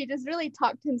 And then he just really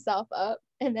talked himself up,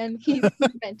 and then he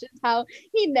mentions how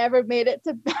he never made it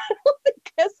to battle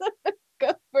because of the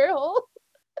gopher hole.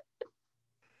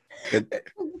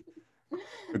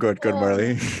 Good,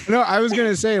 Marley. No, I was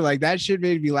gonna say, like, that shit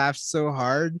made me laugh so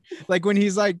hard. Like when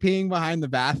he's like peeing behind the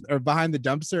bath or behind the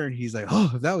dumpster, and he's like,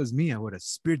 "Oh, if that was me, I would have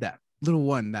speared that little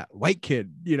one, that white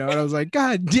kid," And I was like,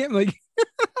 "God damn!" Like,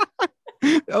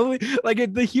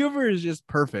 the humor is just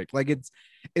perfect. Like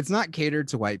it's not catered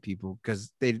to white people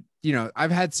because they,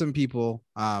 I've had some people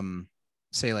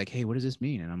say like, "Hey, what does this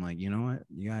mean?" And I'm like, you know what,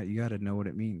 you got to know what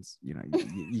it means.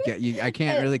 I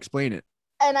can't really explain it.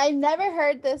 And I never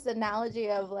heard this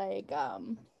analogy of like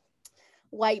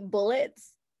white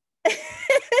bullets.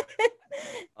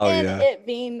 Oh, and yeah. it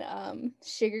being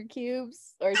sugar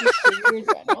cubes or just sugar in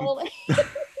general.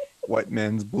 White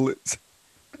man's bullets.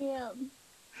 Yeah.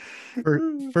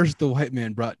 First the white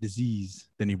man brought disease,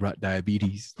 then he brought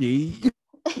diabetes. Yeah.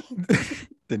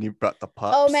 Then he brought the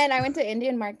pops. Oh man, I went to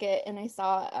Indian Market and I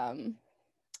saw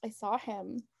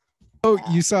him. Oh,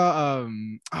 you saw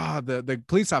the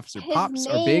police officer, His Pops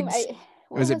name, or Biggs?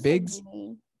 Was it his Biggs?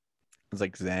 name? It's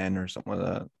like Zan or something like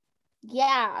that.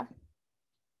 Yeah.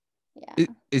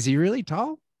 Is he really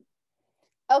tall?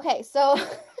 Okay, so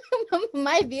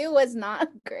my view was not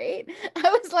great. I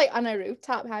was like on a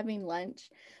rooftop having lunch,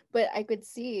 but I could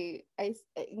see,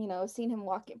 seen him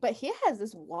walking, but he has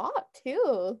this walk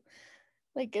too,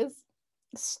 like his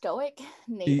stoic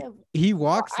native. He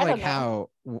walks I like don't know. how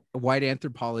white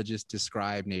anthropologists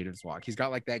describe natives walk. He's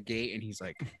got like that gait, and he's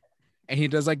like, and he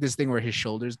does like this thing where his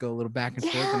shoulders go a little back and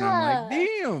forth, and I'm like,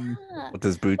 damn. Yeah. With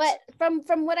his boots. But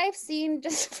from what I've seen,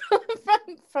 just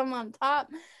from on top,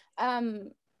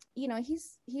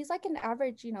 he's like an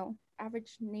average,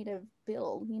 average native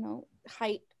build,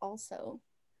 height also.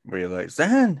 Where you're like,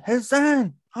 Zan, hey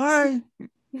Zan, hi.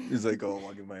 He's like, oh,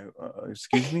 walking by,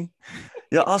 excuse me?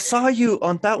 Yeah, I saw you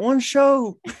on that one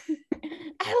show.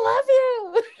 I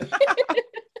love you.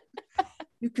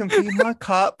 You can be my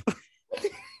cop.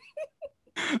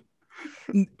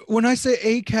 When I say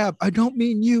a cap, I don't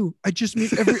mean you. I just mean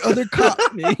every other cop.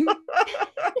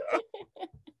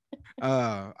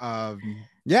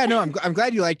 Yeah, no, I'm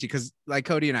glad you liked it, because like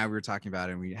Cody and I were talking about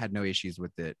it and we had no issues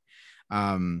with it.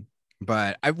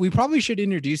 But we probably should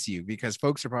introduce you, because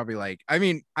folks are probably like, I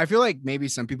mean, I feel like maybe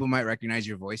some people might recognize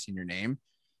your voice and your name,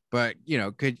 but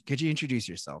could you introduce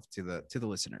yourself to the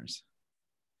listeners?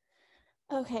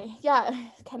 Okay, yeah,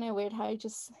 kind of weird how I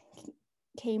just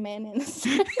came in and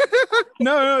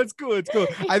no, it's cool.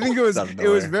 I think it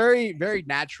was very, very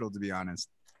natural, to be honest.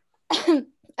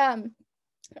 All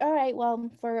right, well,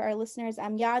 for our listeners,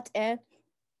 I'm Yat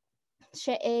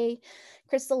She'e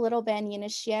Crystal Littleben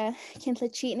Yinishia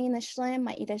Kintlachitni Nishlim,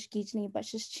 my Idash Gijni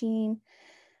Bashichin,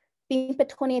 being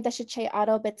Petoni Dashiche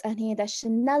Auto Betani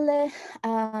Dashinale,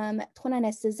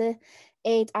 Twananesize,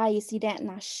 8 Isidant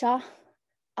Nasha,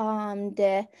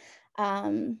 the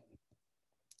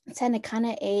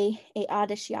Tenekana a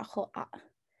Adish Yaho a.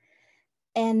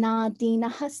 And na dina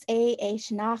has a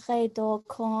shnache do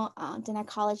kon dina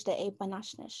college de a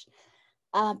banashnish.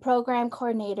 Program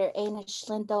coordinator a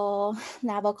nishlindo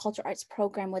Navajo Culture Arts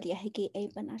program with Yahiki a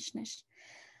banashnish.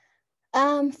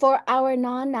 For our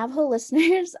non-Navajo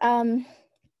listeners,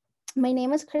 my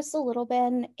name is Crystal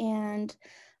Littleben, and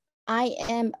I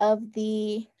am of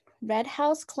the Red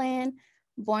House clan,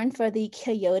 born for the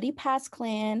Coyote Pass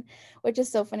clan, which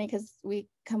is so funny because we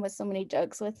come with so many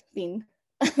jokes with being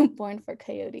born for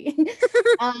coyote.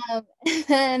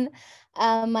 And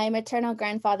my maternal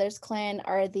grandfather's clan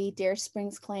are the Deer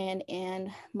Springs clan,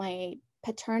 and my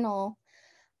paternal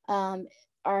are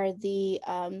the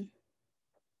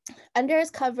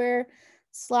undercover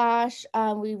slash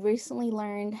we recently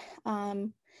learned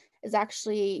is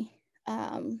actually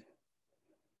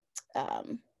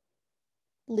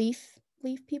leaf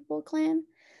people clan.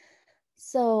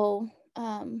 So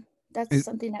that's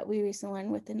something that we recently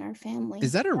learned within our family.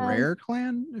 Is that a rare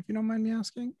clan, if you don't mind me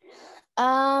asking?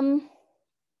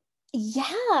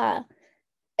 Yeah,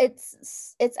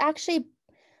 it's actually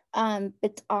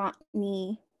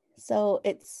Bitani, so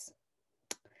it's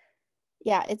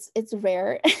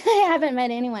rare. I haven't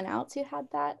met anyone else who had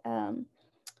that,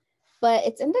 but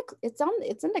it's in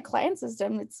the clan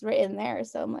system. It's written there,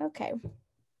 so I'm like, okay.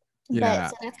 Yeah. But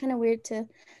so that's kind of weird to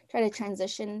try to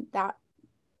transition that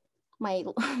my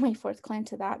fourth clan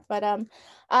to that. But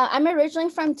I'm originally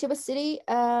from Tuba City.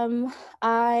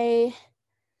 I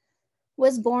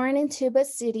was born in Tuba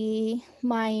City.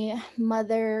 My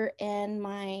mother and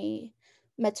my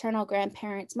maternal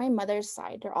grandparents, my mother's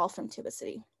side, they're all from Tuba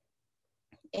City.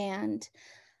 And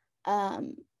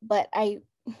but I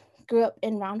grew up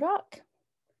in Round Rock,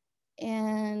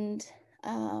 and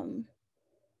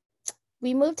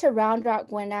we moved to Round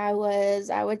Rock when I was,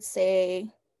 I would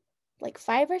say, like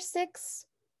 5 or 6.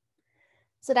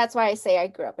 So that's why I say I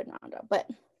grew up in Round Rock, but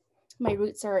my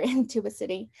roots are in Tuba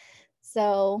City.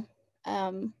 So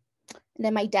and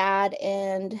then my dad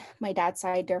and my dad's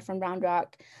side, they're from Round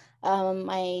Rock.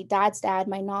 My dad's dad,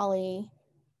 my Nolly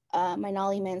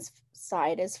man's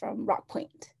side is from Rock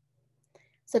Point.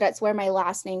 So that's where my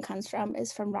last name comes from,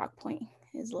 is from Rock Point,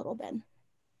 is Littleben.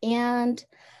 And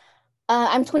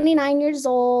I'm 29 years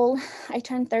old. I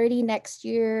turn 30 next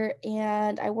year,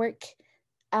 and I work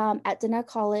at Dana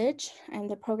College. I'm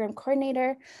the program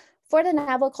coordinator for the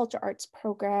Navajo Culture Arts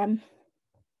program.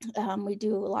 We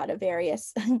do a lot of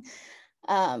various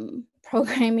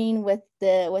programming with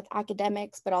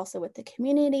academics, but also with the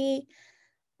community.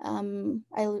 I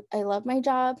love my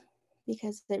job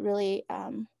because it really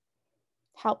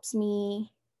helps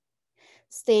me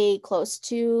stay close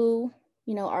to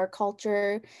our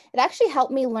culture. It actually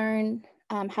helped me learn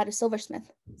how to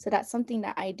silversmith. So that's something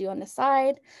that I do on the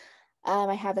side.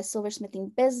 I have a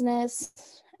silversmithing business,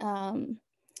 and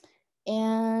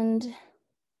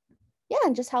yeah,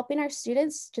 and just helping our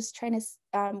students, just trying to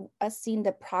us seeing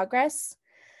the progress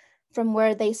from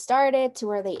where they started to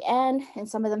where they end. And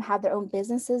some of them have their own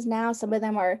businesses now. Some of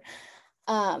them are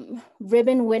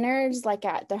ribbon winners, like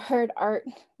at the Herd Art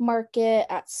Market,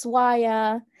 at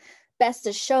Swaya, Best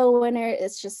of Show winner.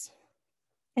 It's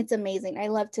amazing. I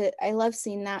love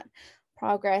seeing that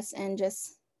progress, and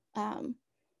just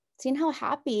seeing how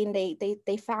happy and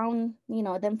they found,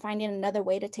 them finding another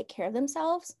way to take care of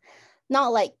themselves.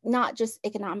 Not just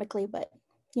economically, but,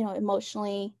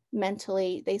 emotionally,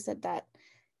 mentally. They said that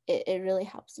it really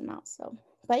helps them out. So,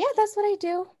 but yeah, that's what I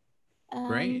do.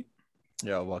 Great.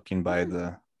 Yeah, walking by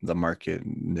the market,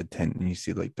 the tent, and you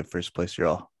see like the first place, you're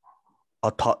all,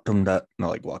 I'll talk them that, and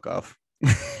I'll like walk off.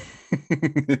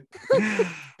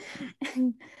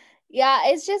 Yeah,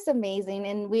 it's just amazing,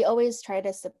 and we always try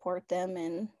to support them,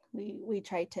 and we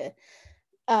try to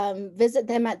visit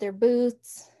them at their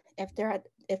booths if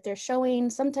they're showing.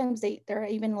 Sometimes they're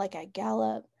even like at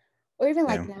Gallup or even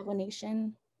like Navajo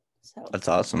Nation. So that's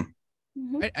awesome.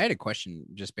 Mm-hmm. I had a question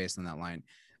just based on that line,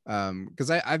 because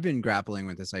I've been grappling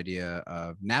with this idea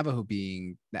of Navajo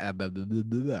being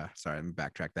sorry, let me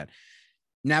backtrack that.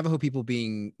 Navajo people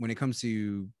being, when it comes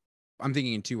to, I'm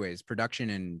thinking in two ways: production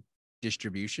and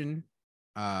distribution.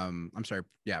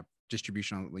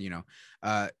 Distribution,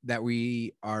 that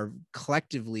we are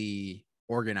collectively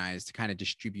organized to kind of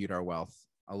distribute our wealth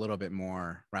a little bit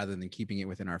more rather than keeping it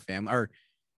within our family. Or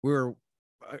we're,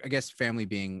 I guess, family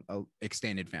being a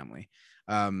extended family.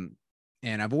 And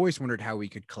I've always wondered how we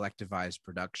could collectivize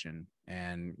production.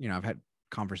 And, I've had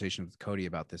conversations with Cody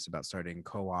about this, about starting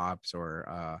co-ops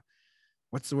or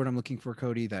what's the word I'm looking for,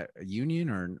 Cody? That a union,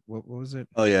 or what was it?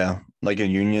 Oh yeah, like a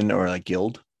union or like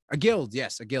guild. A guild,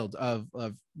 yes, a guild of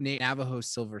Navajo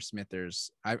silversmithers.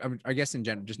 I guess in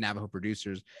general, just Navajo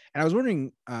producers. And I was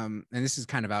wondering, and this is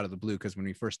kind of out of the blue, because when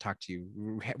we first talked to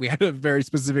you, we had a very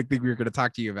specific thing we were going to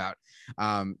talk to you about,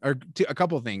 a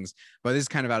couple of things, but this is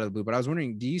kind of out of the blue. But I was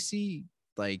wondering, do you see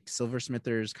like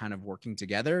silversmithers kind of working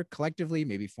together collectively,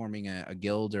 maybe forming a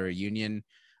guild or a union,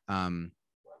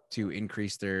 to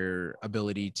increase their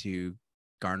ability to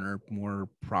garner more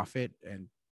profit and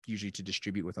usually to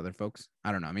distribute with other folks?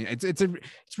 I don't know. I mean,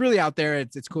 it's really out there.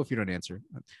 It's cool if you don't answer.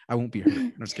 I won't be hurt.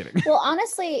 I'm just kidding. Well,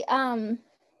 honestly,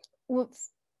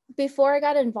 before I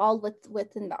got involved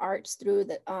within the arts through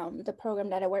the program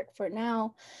that I work for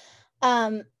now,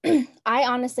 I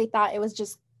honestly thought it was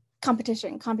just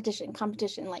competition.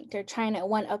 Like they're trying to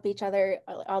one up each other,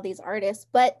 all these artists.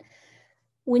 But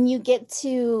when you get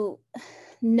to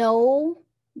know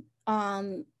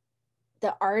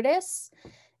the artists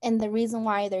and the reason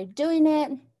why they're doing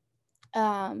it,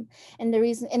 and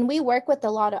we work with a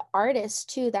lot of artists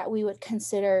too that we would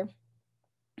consider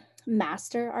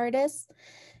master artists,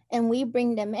 and we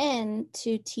bring them in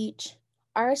to teach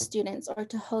our students or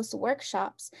to host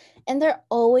workshops, and they're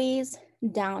always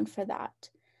down for that,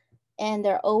 and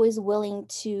they're always willing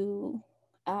to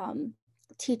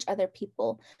teach other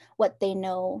people what they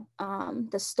know,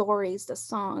 the stories, the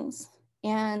songs.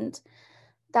 And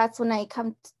that's when I've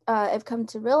come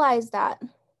to realize that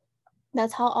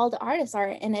that's how all the artists are.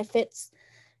 And if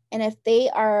they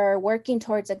are working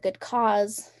towards a good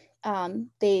cause,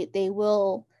 they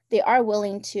are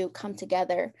willing to come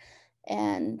together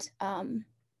and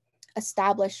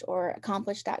establish or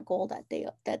accomplish that goal that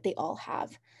they all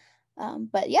have.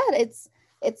 But yeah, it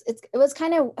was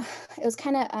kind of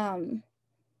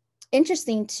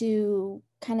interesting to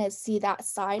kind of see that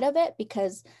side of it,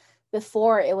 because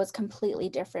before it was completely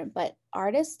different. But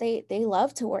artists, they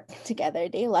love to work together.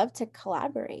 They love to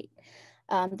collaborate.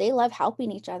 They love helping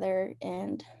each other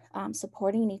and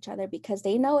supporting each other, because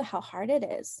they know how hard it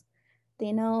is.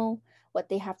 They know what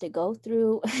they have to go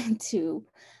through to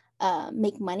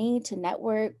make money, to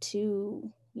network,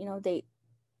 to, they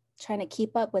trying to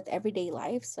keep up with everyday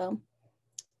life. So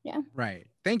yeah. Right.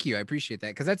 Thank you. I appreciate that,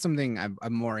 because that's something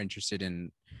I'm more interested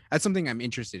in. That's something I'm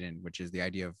interested in, which is the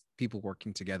idea of people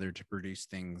working together to produce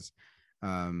things.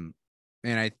 And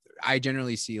I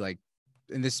generally see, like,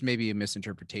 and this may be a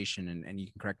misinterpretation, and you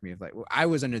can correct me if, like, I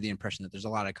was under the impression that there's a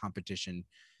lot of competition,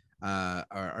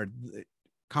 or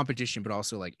competition, but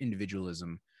also like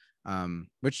individualism,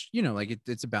 which, like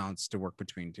it's a balance to work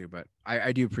between two. But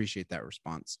I do appreciate that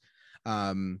response.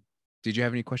 Did you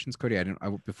have any questions, Cody?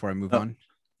 Before I move on.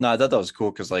 No, I thought that was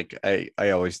cool, because like I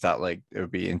always thought like it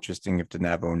would be interesting if the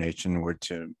Navajo Nation were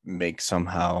to make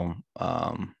somehow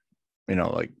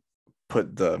like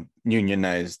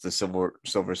unionize the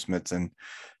silversmiths and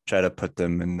try to put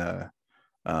them in the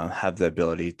have the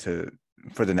ability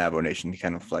for the Navajo Nation to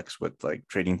kind of flex with like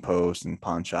trading posts and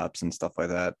pawn shops and stuff like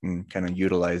that, and kind of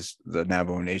utilize the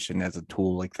Navajo Nation as a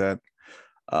tool like that.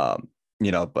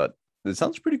 But it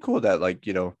sounds pretty cool that, like,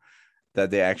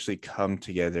 that they actually come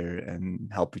together and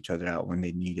help each other out when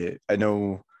they need it. I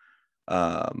know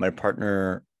my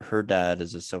partner, her dad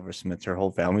is a silversmith. Her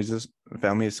whole family is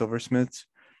silversmiths.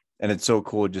 And it's so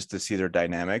cool just to see their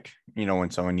dynamic, you know, when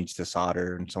someone needs to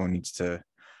solder and someone needs to,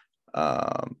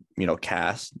 you know,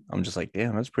 cast. I'm just like,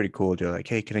 damn, that's pretty cool. They're like,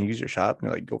 hey, can I use your shop? And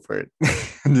they're like, go for it.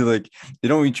 And they're like, they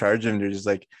don't even charge them. They're just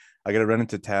like, I got to run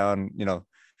into town. You know,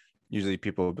 usually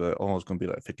people will be like, oh, it's going to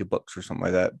be like $50 or something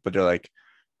like that. But they're like,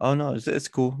 oh, no, it's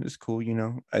cool. It's cool. You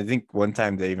know, I think one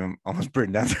time they even almost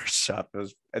burned down their shop.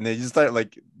 And they just started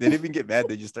like, they didn't even get mad.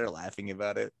 They just started laughing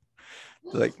about it.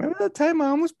 They're like, remember that time I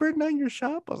almost burned down your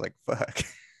shop? I was like, fuck.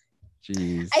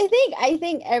 Jeez. I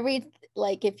think every,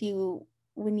 like,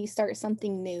 when you start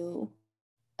something new,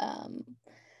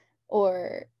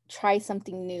 or try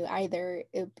something new, either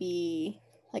it be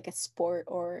like a sport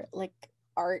or like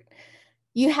art,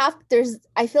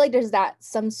 I feel like there's that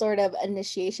some sort of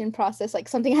initiation process, like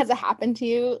something has to happen to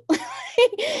you.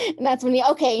 And that's when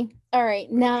okay, all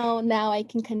right, now I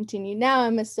can continue. Now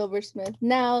I'm a silversmith.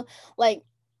 Now, like,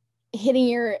 hitting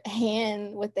your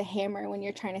hand with the hammer when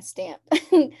you're trying to stamp.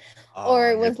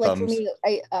 Or with, like, for me,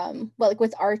 like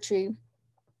with archery,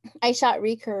 I shot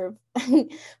recurve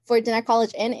for Denver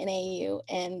College and NAU,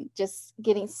 and just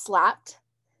getting slapped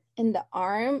in the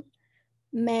arm,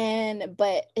 man.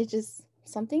 But it just,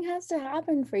 something has to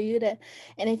happen for you to,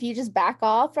 and if you just back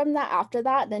off from that after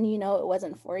that, then you know it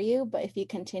wasn't for you. But if you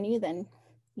continue, then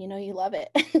you know you love it.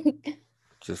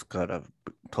 Just gotta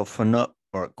toughen up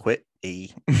or quit.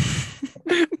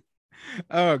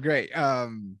 Oh, great.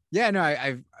 Yeah, no,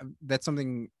 I've that's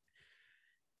something.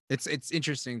 It's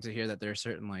interesting to hear that there are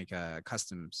certain like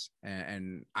customs,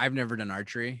 and I've never done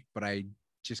archery, but I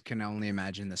just can only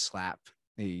imagine the slap.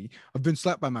 I've been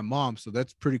slapped by my mom, so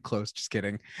that's pretty close. Just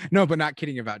kidding. No, but not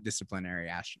kidding about disciplinary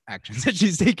actions that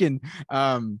she's taken.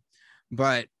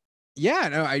 But yeah,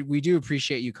 no, we do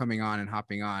appreciate you coming on and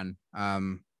hopping on.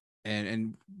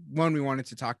 And one, we wanted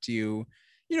to talk to you,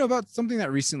 you know, about something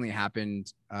that recently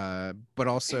happened, but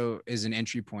also is an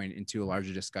entry point into a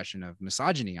larger discussion of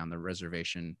misogyny on the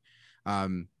reservation.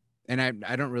 And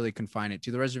I don't really confine it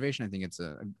to the reservation. I think it's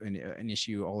an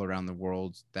issue all around the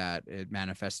world that it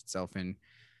manifests itself in,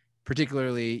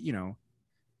 particularly, you know,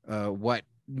 what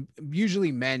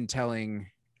usually men telling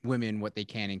women what they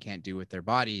can and can't do with their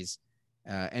bodies.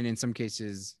 And in some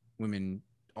cases, women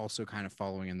also kind of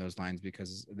following in those lines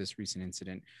because of this recent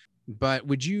incident. But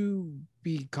would you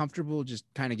be comfortable just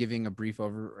kind of giving a brief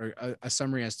or a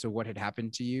summary as to what had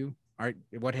happened to you, or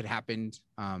what had happened?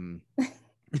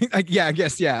 Yeah, I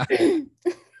guess, yeah.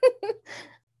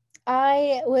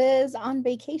 I was on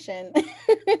vacation.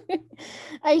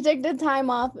 I took the time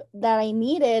off that I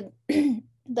needed.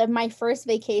 My first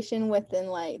vacation within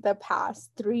like the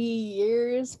past 4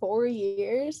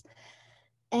 years.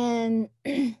 And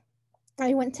I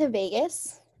went to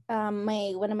Vegas.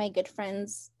 One of my good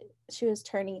friends, she was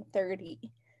turning 30.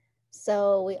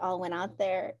 So we all went out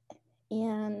there,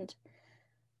 and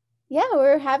yeah,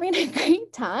 we're having a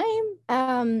great time.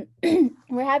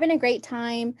 We're having a great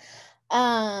time.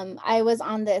 I'm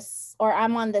on this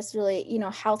really, you know,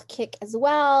 health kick as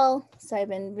well. So I've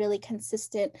been really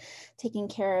consistent taking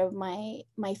care of my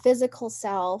physical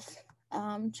self,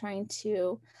 trying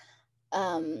to,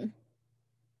 I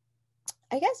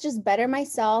guess, just better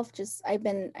myself. I've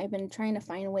been trying to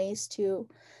find ways to,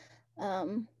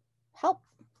 help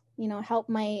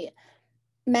my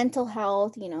mental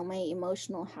health, you know, my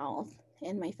emotional health,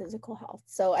 and my physical health.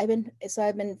 So I've been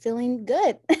feeling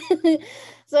good.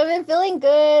 So I've been feeling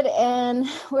good, and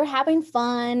we're having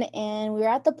fun, and we're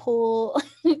at the pool.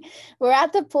 We're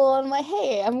at the pool, and I'm like,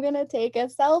 hey, I'm gonna take a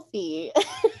selfie.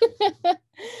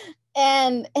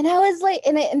 and I was like,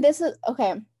 and this is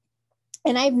okay.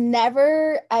 And I've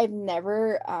never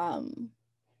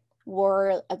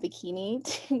wore a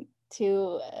bikini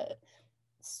to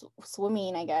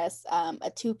swimming, I guess,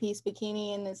 a 2-piece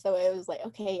bikini. And so it was like,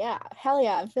 okay, yeah, hell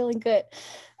yeah, I'm feeling good.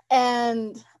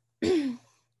 And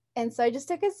and so I just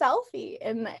took a selfie,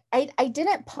 and I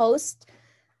didn't post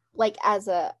like as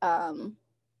a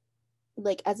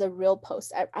real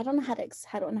post. I don't know how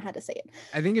to say it.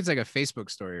 I think it's like a Facebook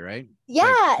story, right? Yeah,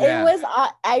 like, yeah. It was.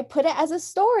 I put it as a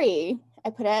story. I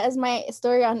put it as my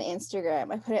story on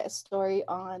Instagram. I put it as a story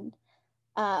on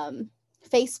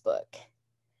Facebook.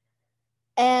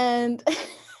 And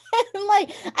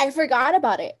like, I forgot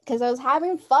about it because I was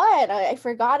having fun. I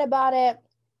forgot about it.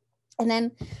 And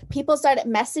then people started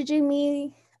messaging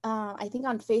me, I think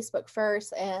on Facebook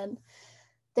first. And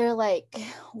they're like,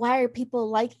 why are people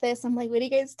like this? I'm like, what are you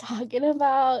guys talking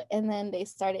about? And then they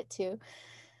started to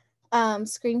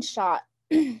screenshot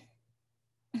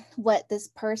what this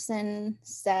person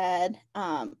said.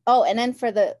 Oh, and then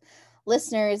for the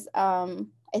listeners,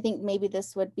 I think maybe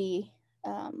this would be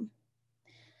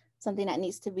something that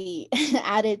needs to be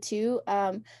added to.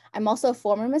 I'm also a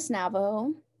former Miss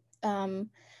Navajo. I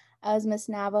was Miss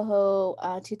Navajo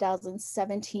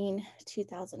 2017,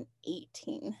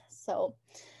 2018. So,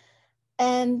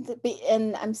 and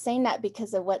I'm saying that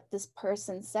because of what this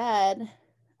person said.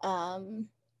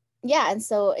 Yeah, and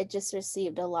so it just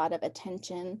received a lot of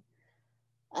attention.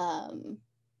 And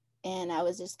I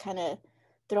was just kind of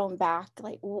thrown back,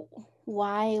 like,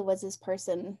 why was this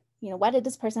person, why did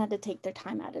this person have to take their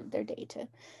time out of their day to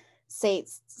say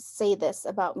this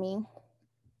about me?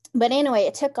 But anyway,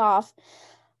 it took off.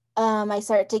 I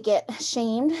started to get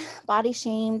shamed, body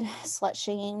shamed, slut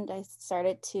shamed. I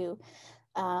started to,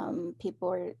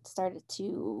 people started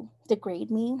to degrade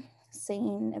me,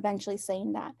 eventually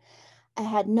saying that I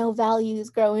had no values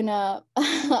growing up.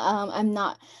 I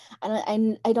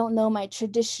don't know my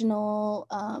traditional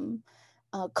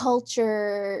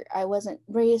culture. I wasn't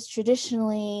raised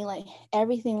traditionally, like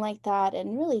everything like that,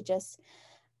 and really just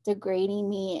degrading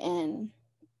me. And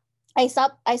I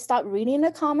stopped reading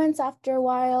the comments after a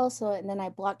while. And then I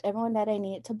blocked everyone that I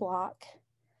needed to block.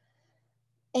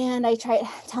 And I tried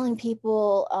telling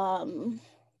people,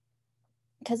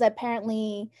 because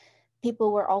apparently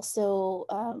people were also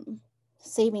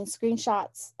saving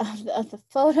screenshots of the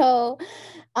photo.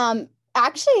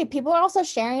 Actually, people are also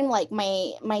sharing like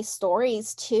my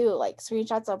stories too, like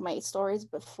screenshots of my stories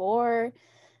before.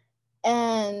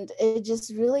 And it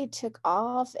just really took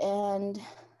off. And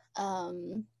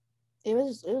it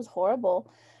was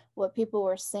horrible what people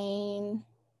were saying.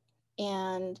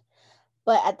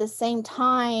 But at the same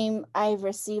time, I've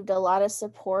received a lot of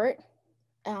support.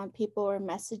 People were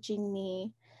messaging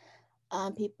me.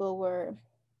 People were,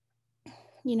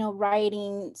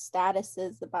 writing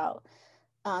statuses about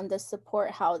the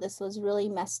support, how this was really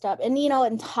messed up. And,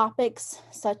 in topics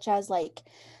such as like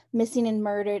missing and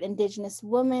murdered Indigenous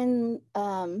women,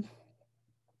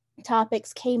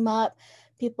 topics came up,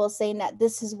 people saying that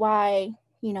this is why,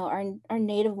 our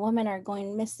Native women are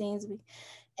going missing.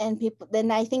 And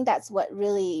then I think that's what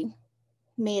really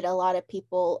made a lot of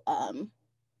people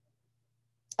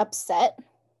upset,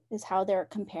 is how they're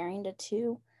comparing the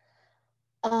two.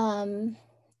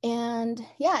 And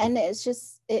yeah, and it's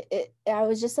just, I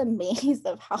was just amazed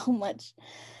of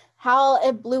how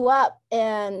it blew up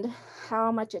and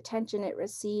how much attention it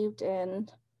received.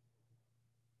 And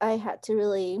I had to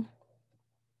really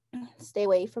stay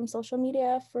away from social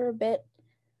media for a bit.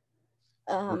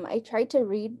 I tried to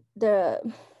read the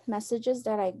messages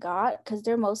that I got, because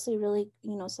they're mostly really,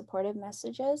 supportive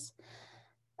messages.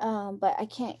 But I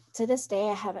can't, to this day,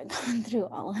 I haven't gone through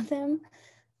all of them.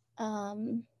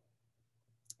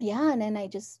 Yeah, and then I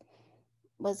just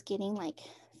was getting like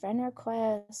friend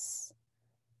requests,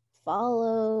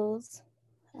 follows.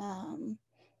 And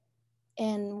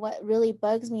what really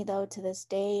bugs me though to this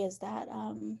day is that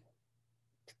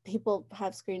people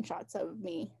have screenshots of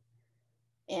me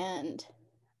and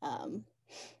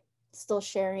still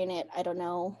sharing it. I don't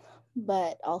know.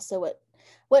 But also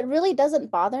what really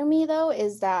doesn't bother me though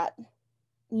is that,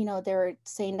 they're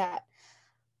saying that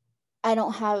I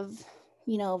don't have,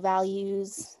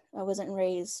 values. I wasn't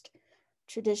raised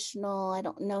traditional. I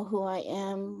don't know who I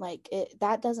am. Like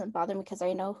that doesn't bother me, because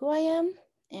I know who I am.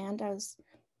 And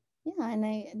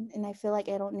and I feel like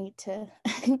I don't need to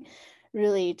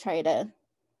really try to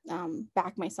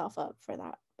back myself up for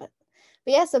that. But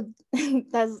yeah, so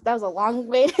that was a long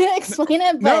way to explain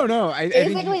it. But no,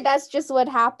 basically that's just what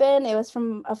happened. It was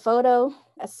from a photo,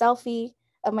 a selfie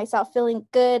of myself feeling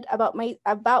good about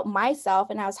myself,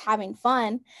 and I was having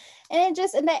fun. And it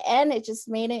just, in the end, it just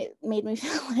made me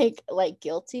feel like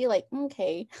guilty, like,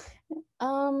 okay,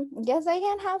 guess I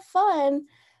can have fun.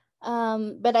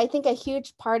 But I think a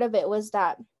huge part of it was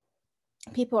that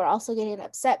people were also getting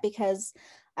upset because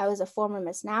I was a former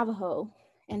Miss Navajo,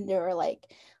 and they were like,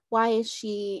 why is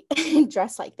she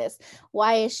dressed like this?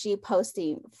 Why is she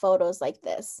posting photos like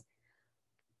this?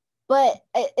 But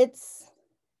it's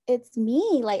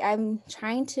me. Like, I'm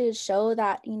trying to show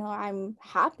that, I'm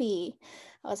happy.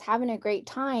 I was having a great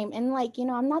time. And like,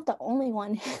 I'm not the only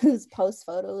one who's posts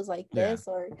photos like this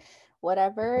or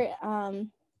whatever.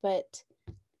 But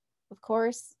of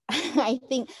course, I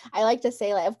think I like to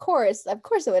say, like, of course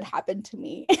it would happen to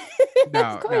me.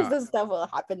 Of course this stuff will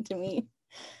happen to me.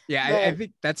 Yeah, I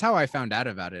think that's how I found out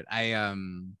about it.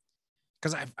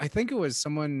 Because I think it was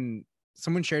someone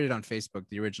shared it on Facebook,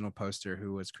 the original poster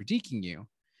who was critiquing you.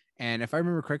 And if I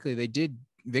remember correctly, they did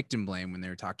victim blame when they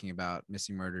were talking about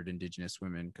missing murdered Indigenous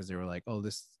women, because they were like, oh,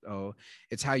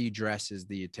 it's how you dress is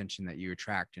the attention that you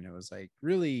attract. And it was like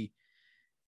really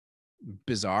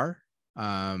bizarre.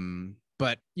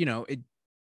 But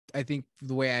I think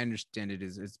the way I understand it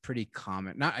is it's pretty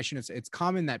common. I shouldn't say it's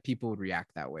common that people would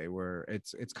react that way, where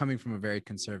it's coming from a very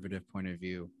conservative point of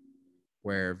view,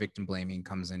 where victim blaming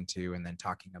comes into, and then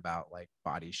talking about like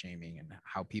body shaming and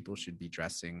how people should be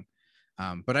dressing.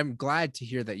 But I'm glad to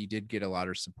hear that you did get a lot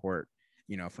of support,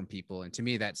 from people. And to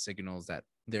me, that signals that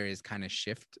there is kind of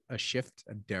a shift,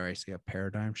 dare I say a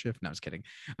paradigm shift? No, I was kidding.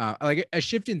 Like a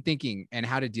shift in thinking and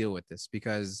how to deal with this,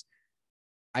 because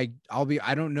I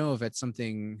don't know if it's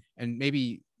something, and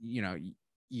maybe,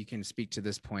 you can speak to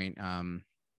this point,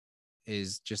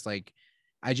 is just like,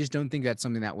 I just don't think that's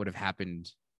something that would have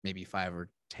happened maybe 5 or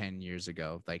 10 years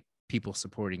ago, like people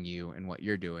supporting you and what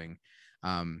you're doing.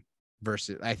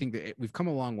 Versus, I think that we've come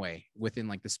a long way within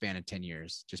like the span of 10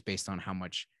 years, just based on how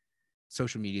much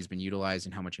social media has been utilized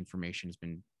and how much information has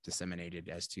been disseminated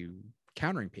as to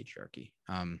countering patriarchy.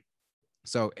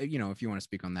 So, if you want to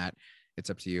speak on that, it's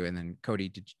up to you. And then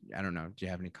Cody, I don't know, do you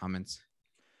have any comments?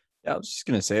 Yeah, I was just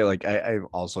gonna say, like, I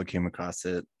also came across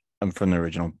it. I'm from the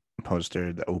original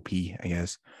poster, the OP, I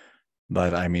guess.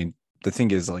 But I mean, the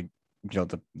thing is, like,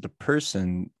 the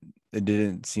person, it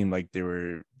didn't seem like they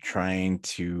were trying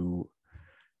to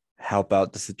help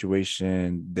out the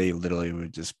situation. They literally were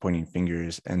just pointing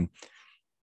fingers. And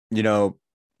that's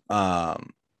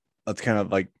kind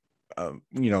of like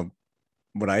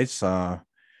what I saw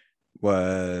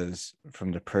was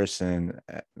from the person,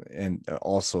 and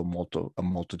also a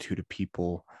multitude of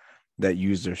people that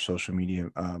use their social media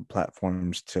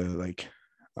platforms to like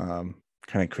kind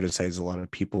of criticize a lot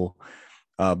of people.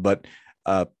 But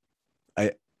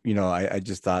I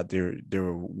just thought they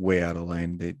were way out of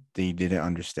line. They didn't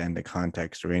understand the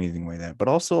context or anything like that. But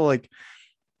also, like,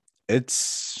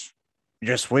 it's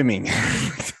you're swimming.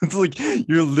 It's like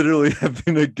you're literally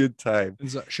having a good time.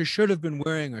 She should have been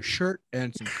wearing a shirt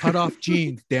and some cut-off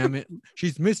jeans. Damn it,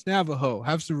 she's Miss Navajo.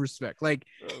 Have some respect. Like,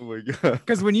 oh my god.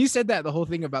 Because when you said that, the whole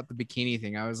thing about the bikini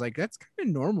thing, I was like, that's kind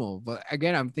of normal. But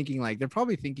again, I'm thinking like they're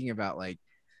probably thinking about like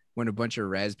when a bunch of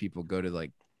res people go to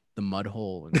like the mud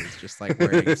hole and it's just like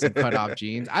wearing some cut-off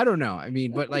jeans. I don't know. I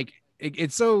mean, but like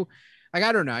it's so like,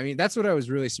 I don't know. I mean, that's what I was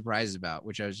really surprised about,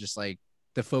 which I was just like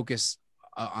the focus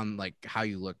on like how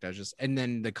you looked. I was just, and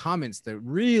then the comments, the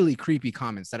really creepy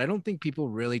comments that I don't think people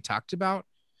really talked about,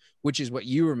 which is what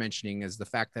you were mentioning, is the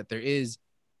fact that there is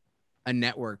a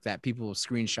network that people will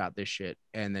screenshot this shit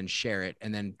and then share it.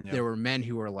 And then there were men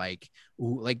who were like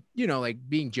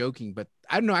being joking, but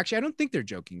I don't know. Actually, I don't think they're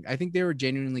joking. I think they were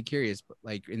genuinely curious, but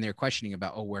like in their questioning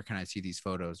about, oh, where can I see these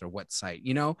photos or what site,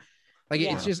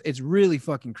 it's really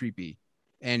fucking creepy.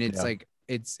 And it's like,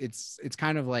 it's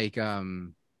kind of like,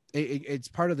 it's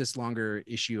part of this longer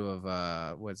issue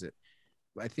of, was it?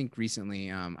 I think recently,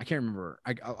 I can't remember.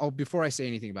 I'll before I say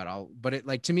anything about it, but it,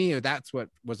 like, to me, that's what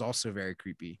was also very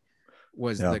creepy,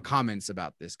 was the comments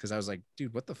about this, because I was like,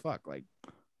 dude, what the fuck? Like,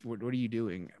 what are you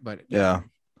doing? But I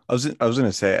was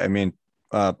gonna say, I mean,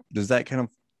 does that kind of,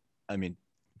 I mean,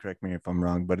 correct me if I'm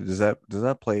wrong, but does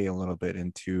that play a little bit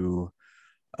into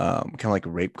kind of like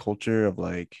rape culture of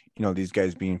like, these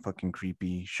guys being fucking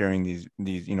creepy, sharing these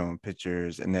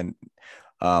pictures, and then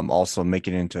also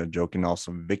making it into a joke, and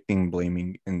also victim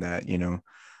blaming in that,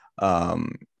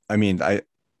 I mean, I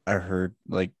heard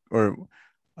like, or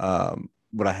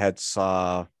what I had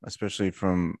saw, especially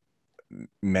from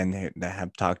men that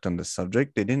have talked on the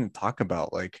subject, they didn't talk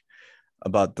about like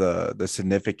about the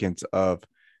significance of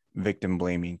victim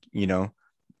blaming,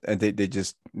 and they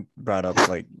just brought up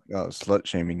like slut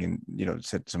shaming, and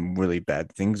said some really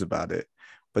bad things about it,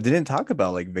 but they didn't talk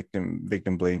about like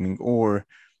victim blaming, or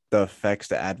the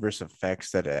adverse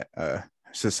effects that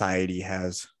society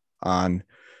has on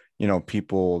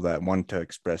people that want to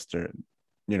express their,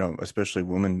 especially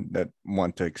women that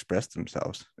want to express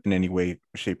themselves in any way,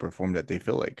 shape, or form that they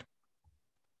feel like.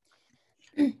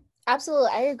 Absolutely,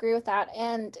 I agree with that.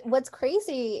 And what's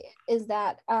crazy is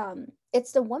that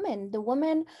it's the women. The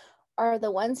women are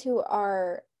the ones who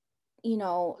are,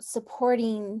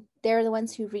 supporting. They're the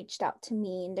ones who reached out to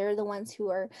me, and they're the ones who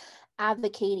are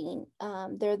advocating.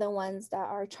 They're the ones that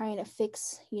are trying to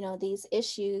fix, these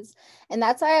issues. And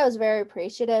that's why I was very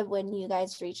appreciative when you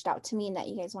guys reached out to me and that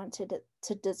you guys wanted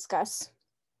to discuss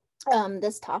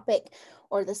this topic,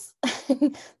 or this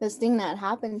this thing that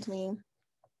happened to me,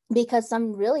 because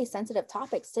some really sensitive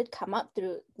topics did come up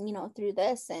through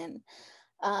this, and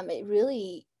it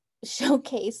really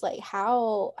showcased like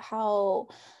how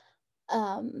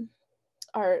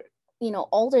our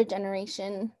older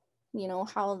generation you know,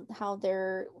 how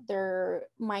their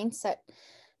mindset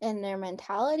and their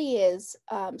mentality is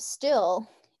still.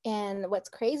 And what's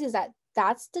crazy is that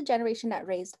that's the generation that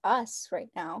raised us right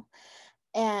now.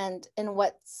 And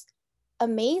what's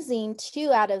amazing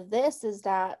too out of this is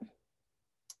that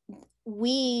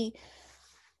we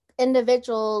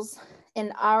individuals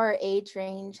in our age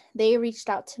range, they reached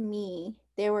out to me,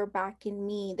 they were backing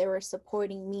me, they were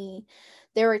supporting me,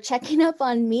 they were checking up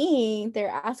on me, they're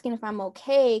asking if I'm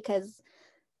okay, because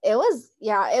it was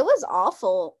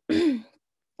awful.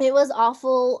 It was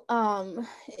awful.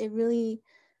 It really,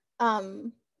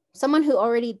 someone who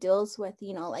already deals with,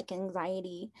 you know, like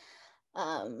anxiety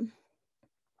and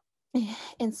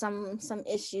some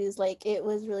issues, like it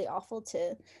was really awful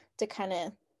to kind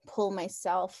of pull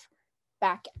myself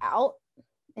back out.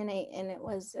 And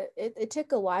it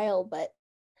took a while, but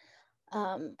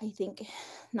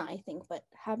but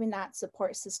having that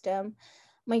support system,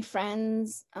 my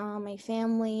friends, my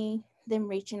family, them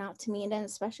reaching out to me, and then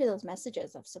especially those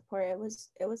messages of support, it was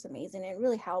amazing. It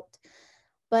really helped.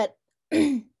 But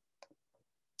I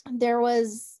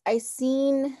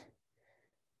seen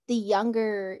the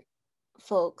younger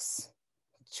folks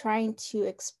trying to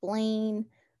explain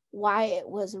why it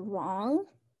was wrong,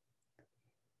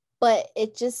 but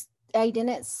it just,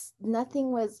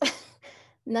 nothing was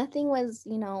nothing was,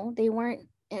 you know, they weren't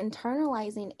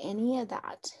internalizing any of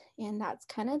that. And that's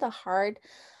kind of the hard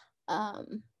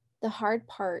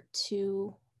part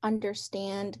to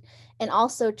understand, and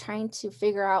also trying to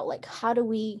figure out, like, how do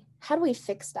we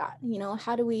fix that, you know,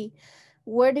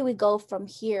 where do we go from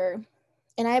here?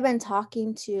 And I've been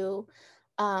talking to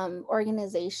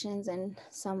organizations and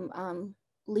some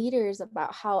leaders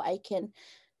about how I can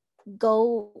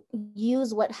go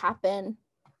use what happened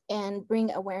and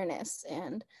bring awareness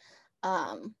and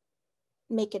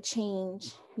make a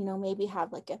change, you know, maybe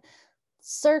have like a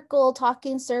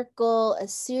talking circle, a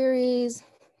series.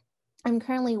 I'm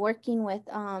currently working with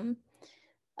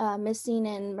Missing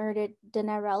and Murdered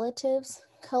Dinner Relatives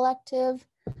Collective.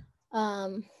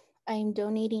 I'm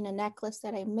donating a necklace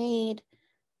that I made,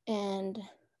 and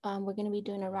we're going to be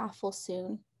doing a raffle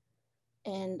soon,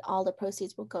 and all the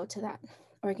proceeds will go to that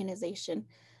organization,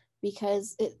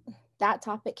 because that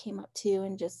topic came up too,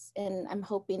 and I'm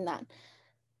hoping that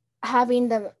having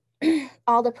the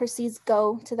all the proceeds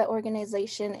go to the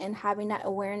organization and having that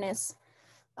awareness,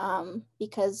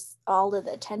 because all of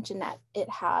the attention that it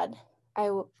had,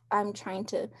 I'm trying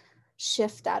to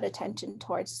shift that attention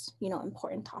towards, you know,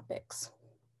 important topics.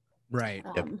 Right.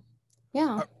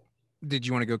 Yeah. Did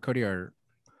you want to go, Cody, or?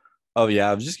 Oh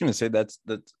yeah, I was just gonna say that's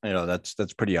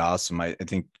pretty awesome. I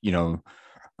think, you know,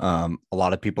 a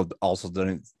lot of people also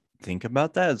don't think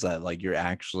about that, is that like you're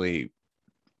actually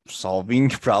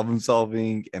problem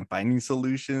solving and finding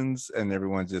solutions, and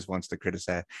everyone just wants to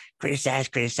criticize.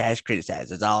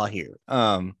 It's all here.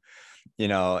 You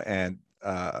know, and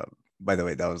by the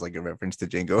way, that was like a reference to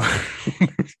Django.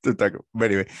 But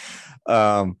anyway,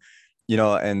 you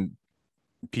know, and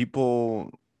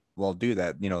people will do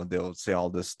that, you know, they'll say all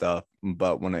this stuff,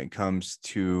 but when it comes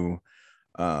to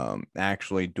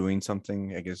actually doing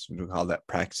something, I guess we call that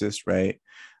praxis, right?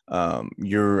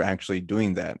 You're actually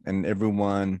doing that, and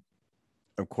everyone,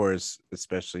 of course,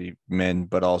 especially men,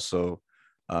 but also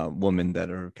women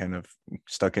that are kind of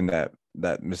stuck in that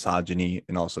misogyny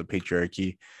and also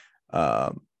patriarchy,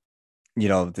 you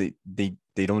know, they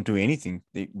don't do anything.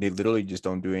 They literally just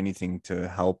don't do anything to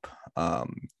help,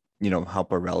 you know,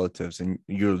 help our relatives. And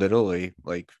you're literally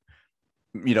like,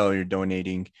 you know, you're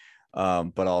donating,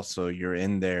 but also you're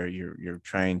in there, you're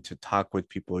trying to talk with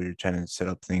people, you're trying to set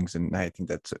up things, and I think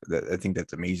that's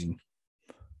amazing.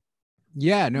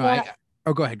 Yeah, no, Yeah.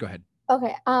 Oh, go ahead.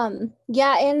 Okay.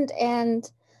 Yeah,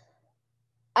 and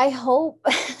I hope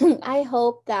I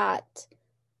hope that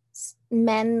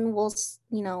men will,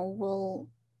 you know, will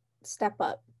step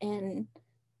up and,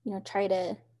 you know, try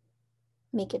to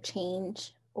make a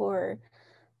change, or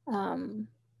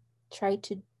try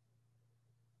to,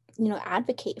 you know,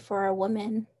 advocate for our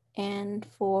women and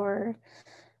for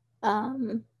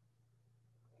I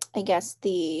guess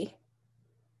the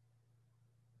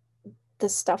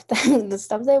stuff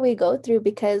that we go through,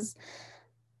 because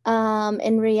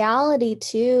in reality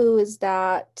too is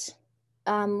that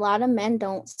a lot of men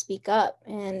don't speak up,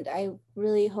 and I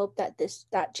really hope that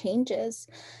that changes.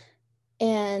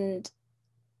 And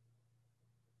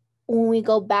when we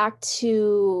go back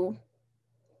to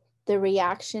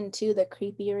the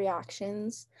creepy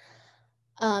reactions,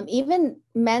 even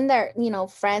men that, you know,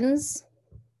 friends,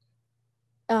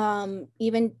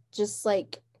 even just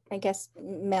like, I guess,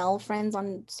 male friends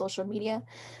on social media,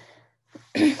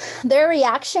 their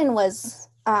reaction was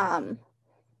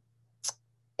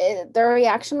their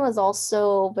reaction was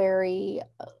also very,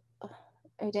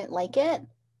 I didn't like it,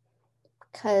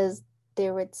 because they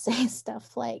would say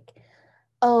stuff like,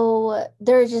 oh,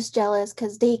 they're just jealous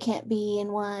because they can't be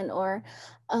in one, or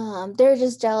they're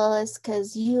just jealous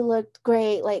because you looked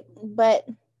great. Like, but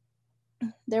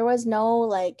there was no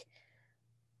like,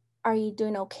 are you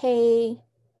doing okay?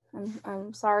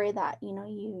 I'm sorry that, you know,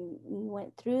 you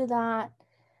went through that.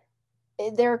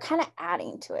 They're kind of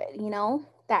adding to it, you know,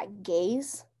 that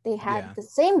gaze. They had Yeah. the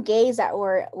same gaze that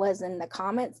was in the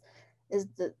comments is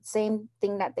the same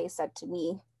thing that they said to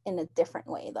me in a different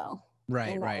way, though.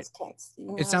 Right, And that right. was text. You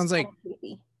know, It sounds like kind of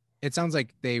creepy. it sounds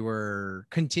like they were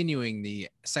continuing the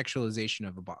sexualization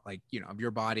of like, you know, of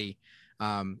your body.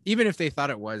 Even if they thought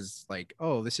it was like,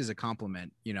 oh, this is a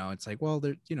compliment, you know, it's like, well,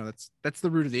 there, you know, that's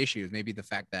the root of the issue, is maybe the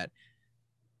fact that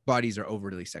bodies are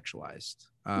overly sexualized.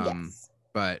 Yes.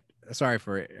 But sorry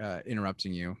for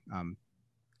interrupting you.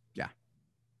 Yeah.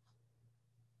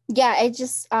 Yeah, it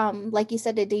just like you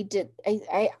said, they did.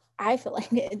 I feel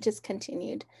like it just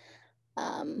continued,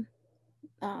 and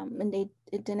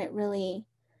it didn't really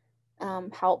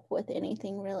help with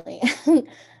anything really.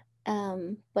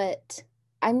 But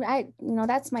you know,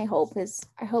 that's my hope, is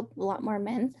I hope a lot more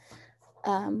men,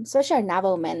 especially our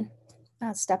Navajo men,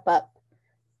 step up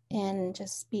and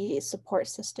just be support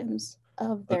systems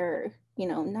of their, you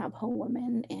know, Navajo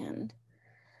women. And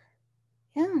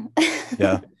yeah.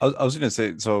 Yeah, I was gonna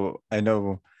say, so I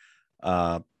know,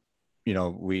 you know,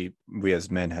 we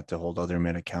as men have to hold other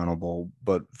men accountable,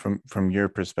 but from your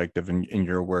perspective and in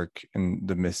your work in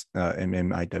the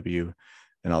MMIW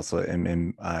and also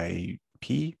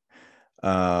MMIP,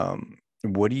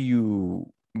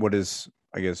 what is,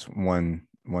 I guess, one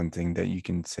thing that you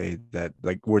can say, that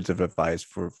like words of advice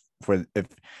for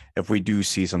if we do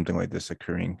see something like this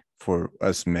occurring for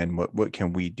us men, what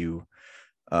can we do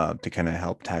to kind of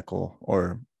help tackle,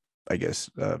 or I guess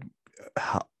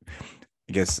how,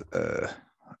 I guess I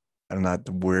don't know what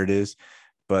the word is,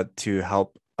 but to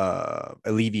help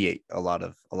alleviate a lot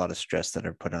of stress that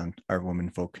are put on our women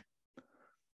folk.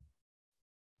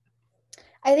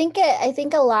 I think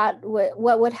a lot,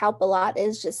 what would help a lot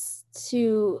is just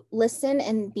to listen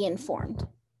and be informed.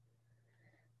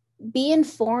 Be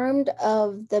informed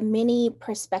of the many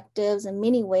perspectives and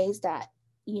many ways that,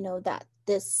 you know, that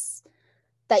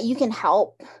you can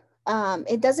help.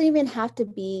 It doesn't even have to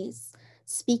be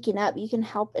speaking up. You can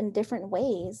help in different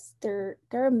ways. There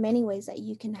are many ways that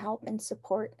you can help and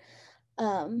support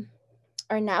our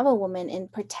Navajo women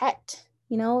and protect,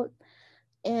 you know.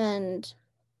 And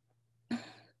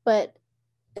but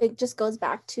it just goes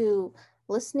back to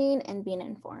listening and being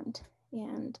informed.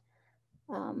 And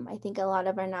I think a lot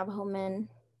of our Navajo men,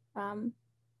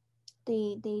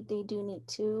 they do need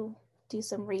to do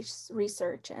some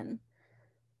research and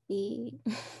be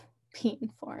be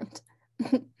informed.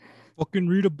 Fucking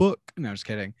read a book. No, I'm just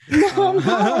kidding. No,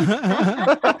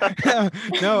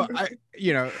 No,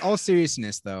 you know, all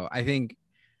seriousness though, I think,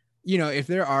 you know, if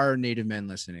there are Native men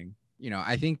listening, you know,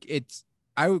 I think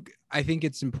I think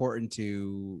it's important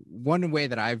to, one way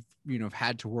that I've, you know,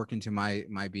 had to work into my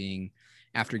being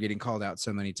after getting called out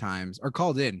so many times, or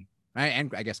called in, right?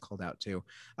 And I guess called out too,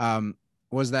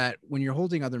 was that when you're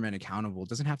holding other men accountable, it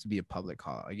doesn't have to be a public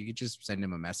call. Like, you could just send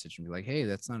them a message and be like, hey,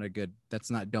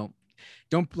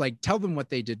 don't like, tell them what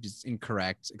they did is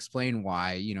incorrect, explain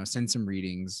why, you know, send some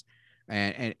readings.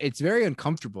 And it's very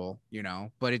uncomfortable, you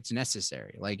know, but it's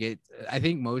necessary. Like, I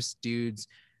think most dudes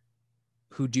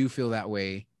who do feel that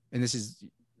way, and this is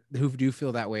who do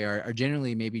feel that way, are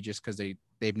generally maybe just because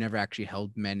they've never actually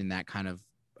held men in that kind of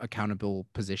accountable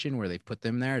position where they've put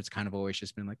them there. It's kind of always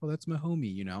just been like, well, that's my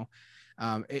homie, you know.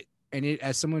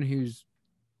 As someone who's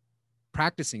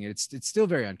practicing it, it's still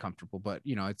very uncomfortable, but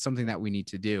you know, it's something that we need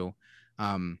to do.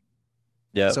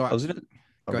 Yeah, So I was gonna.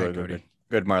 Oh, go ahead, Cody.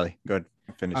 Good, Marley. Good.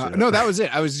 Finish it up. No, that was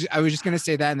it. I was just gonna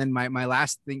say that, and then my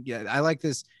last thing. Yeah, I like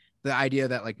this, the idea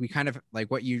that like we kind of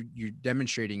like what you're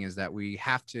demonstrating is that we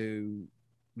have to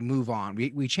move on.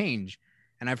 We change,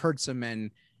 and I've heard some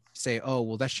men say, "Oh,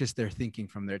 well, that's just their thinking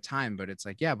from their time," but it's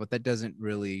like, yeah, but that doesn't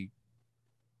really,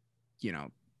 you know,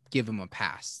 give them a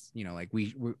pass. You know, like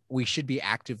we should be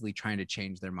actively trying to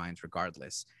change their minds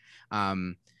regardless.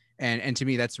 And to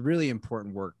me, that's really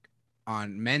important work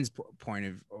on men's point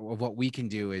of what we can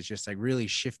do, is just like really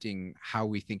shifting how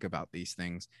we think about these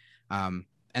things. And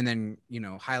then, you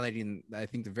know, highlighting, I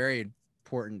think the very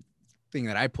important thing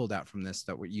that I pulled out from this,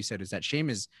 that what you said, is that shame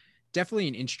is definitely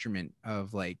an instrument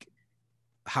of like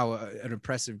how an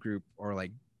oppressive group or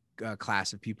like a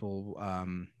class of people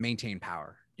maintain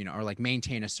power, you know, or like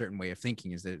maintain a certain way of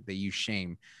thinking, is that they use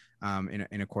shame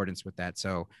in accordance with that.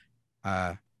 So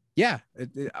yeah, yeah,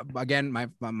 again, my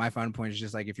final point is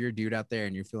just like, if you're a dude out there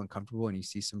and you're feeling comfortable and you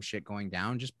see some shit going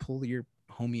down, just pull your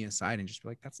homie aside and just be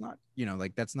like, that's not,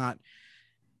 like, that's not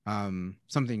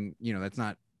something, that's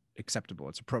not acceptable.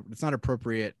 It's not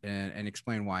appropriate, and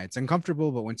explain why it's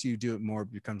uncomfortable. But once you do it more,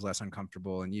 it becomes less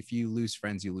uncomfortable. And if you lose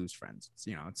friends, you lose friends. It's,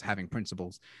 it's having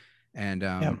principles.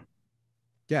 And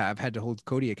yeah, I've had to hold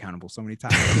Cody accountable so many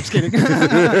times. I'm just kidding.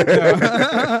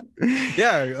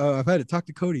 Yeah, I've had to talk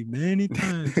to Cody many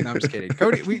times. No, I'm just kidding.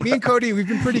 Cody, me and Cody, we've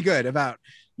been pretty good about,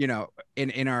 in our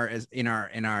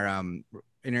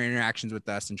interactions with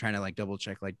us, and trying to like double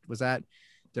check, like,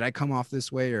 did I come off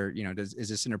this way, or is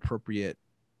this an appropriate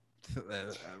thing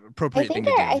to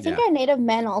do? I think our Native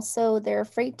men also, they're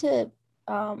afraid to,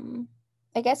 I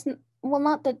guess, well,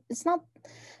 not that it's not.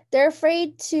 They're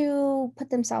afraid to put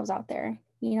themselves out there.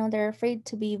 They're afraid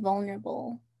to be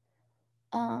vulnerable.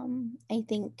 I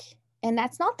think, and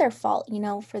that's not their fault,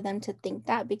 for them to think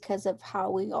that, because of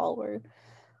how we were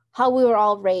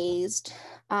all raised,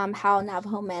 how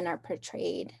Navajo men are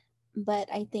portrayed. But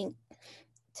I think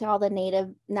to all the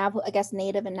Native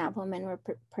and Navajo men were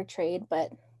portrayed.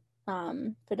 But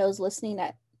for those listening,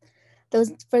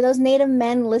 for those Native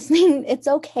men listening, it's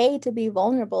okay to be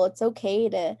vulnerable. It's okay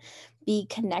to be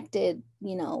connected,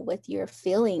 with your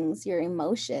feelings, your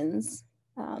emotions.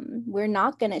 We're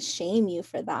not going to shame you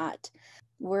for that.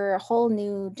 We're a whole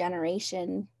new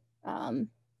generation.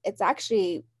 It's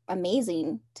actually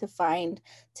amazing to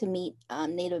meet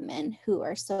Native men who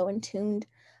are so in tune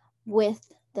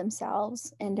with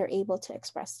themselves and are able to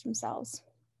express themselves.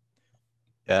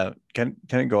 Yeah, can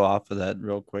I go off of that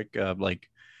real quick?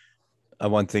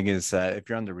 One thing is that if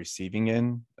you're on the receiving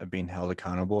end of being held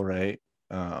accountable, right,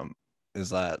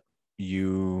 is that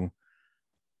you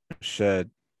should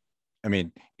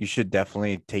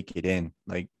definitely take it in,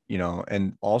 like,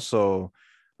 and also,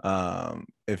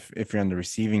 if you're on the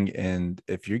receiving end,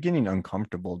 if you're getting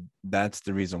uncomfortable, that's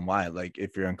the reason why. Like,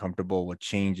 if you're uncomfortable with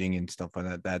changing and stuff like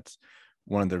that, that's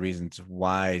one of the reasons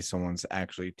why someone's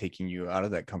actually taking you out of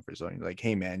that comfort zone. You're like,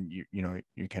 hey man,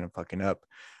 you're kind of fucking up,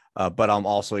 but I'm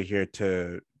also here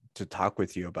to talk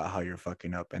with you about how you're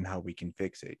fucking up and how we can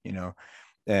fix it.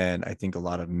 And I think a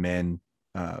lot of men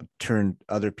turn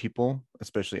other people,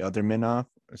 especially other men, off,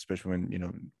 especially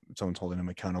when someone's holding them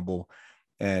accountable.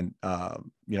 And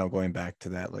going back to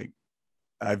that, like,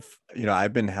 I've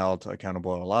been held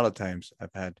accountable a lot of times.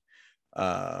 I've had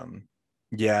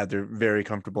they're very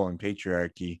comfortable in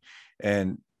patriarchy,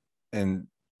 and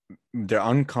they're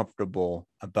uncomfortable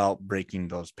about breaking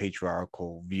those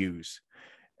patriarchal views.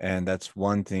 And that's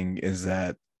one thing, is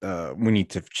that we need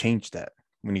to change that.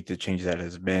 We need to change that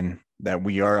as men, that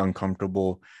we are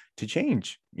uncomfortable to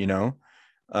change,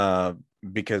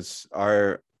 because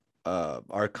our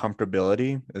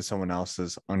comfortability is someone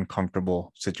else's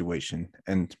uncomfortable situation.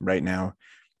 And right now,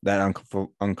 that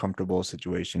uncomfortable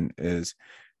situation is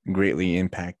greatly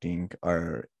impacting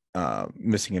our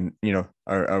missing,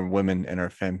 our women and our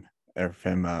femme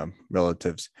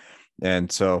relatives.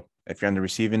 And so if you're on the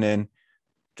receiving end,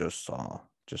 just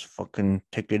fucking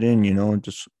take it in,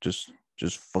 just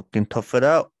fucking tough it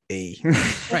out. Hey.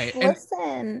 Right.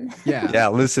 Listen. Yeah.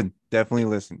 Listen. Definitely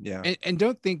listen. Yeah. And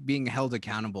don't think being held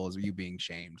accountable is you being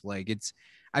shamed. Like,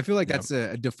 I feel like that's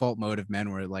a default mode of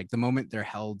men, where like the moment they're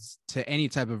held to any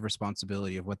type of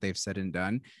responsibility of what they've said and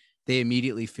done, they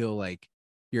immediately feel like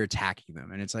you're attacking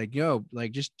them. And it's like, yo,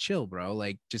 like, just chill, bro.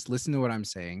 Like, just listen to what I'm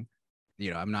saying.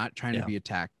 I'm not trying to be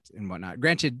attacked and whatnot.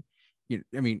 Granted,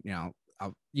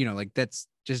 like, that's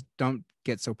just, don't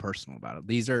get so personal about it.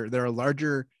 There are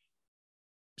larger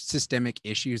systemic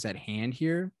issues at hand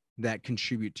here that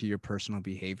contribute to your personal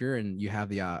behavior, and you have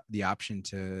the option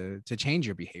to change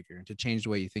your behavior and to change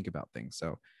the way you think about things.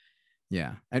 So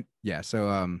sorry,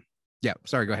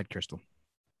 go ahead, Crystal.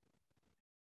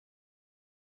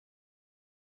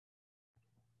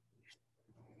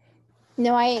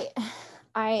 No, I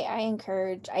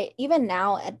encourage, even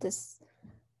now at this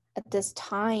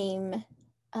time,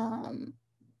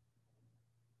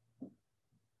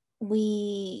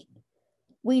 we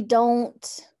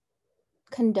don't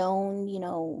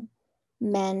condone,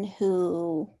 men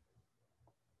who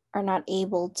are not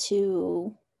able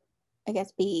to, I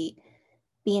guess, be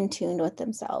in tune with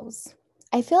themselves.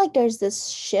 I feel like there's this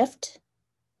shift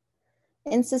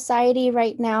in society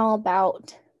right now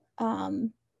about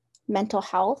mental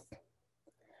health.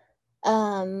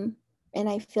 And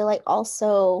I feel like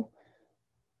also,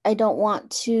 I don't want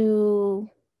to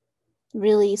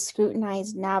really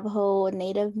scrutinize Navajo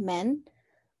Native men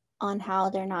on how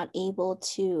they're not able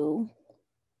to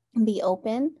be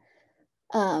open,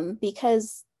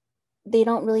 because they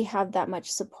don't really have that much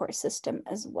support system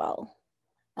as well.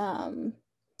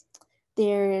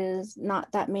 there's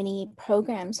not that many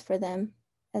programs for them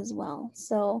as well.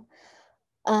 So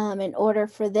in order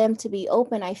for them to be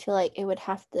open, I feel like it would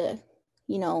have to,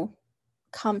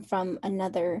 come from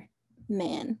another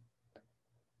man.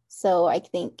 So I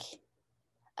think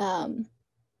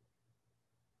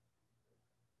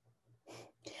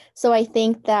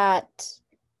that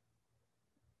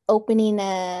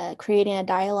creating a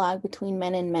dialogue between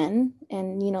men and men,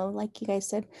 and like you guys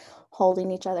said,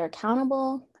 holding each other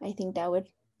accountable, I think that would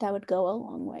go a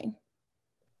long way.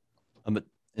 I'm gonna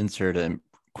insert a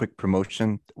quick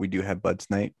promotion. We do have Bud's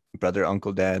night, brother,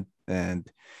 uncle, dad, and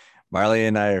Marley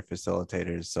and I are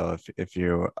facilitators. So if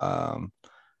you're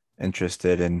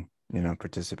interested in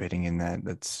participating in that,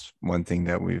 that's one thing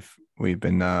that we've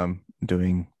been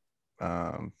doing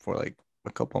for like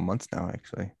a couple of months now.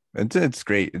 Actually, it's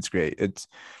great. It's great. It's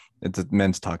a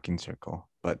men's talking circle.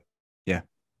 But yeah,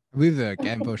 I believe the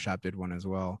Gambo shop did one as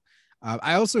well.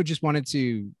 I also just wanted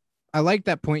to. I like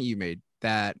that point you made,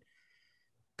 that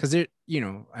because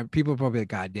people are probably like,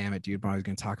 God damn it, dude, probably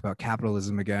going to talk about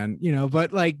capitalism again,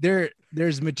 but like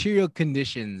there's material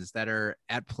conditions that are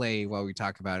at play while we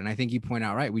talk about it. And I think you point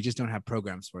out, right, we just don't have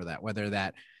programs for that, whether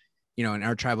that, in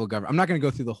our tribal government. I'm not going to go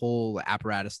through the whole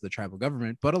apparatus of the tribal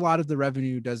government, but a lot of the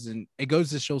revenue it goes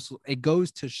to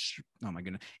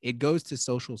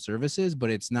social services, but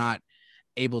it's not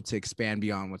able to expand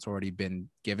beyond what's already been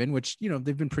given, which,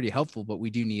 they've been pretty helpful, but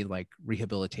we do need like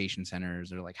rehabilitation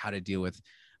centers, or like how to deal with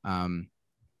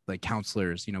like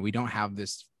counselors. We don't have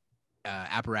this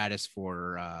apparatus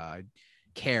for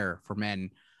care for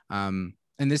men. And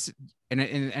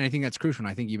I think that's crucial.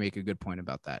 And I think you make a good point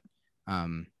about that.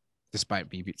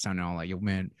 Despite me sounding all like, yo,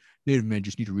 man, Native men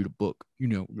just need to read a book,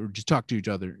 or just talk to each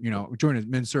other, join a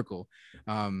men's circle.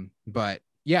 But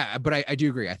I do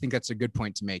agree. I think that's a good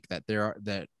point to make, that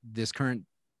that this current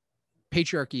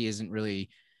patriarchy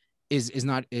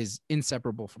is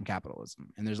inseparable from capitalism.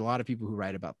 And there's a lot of people who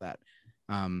write about that.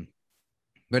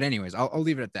 But anyways, I'll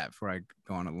leave it at that before I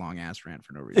go on a long ass rant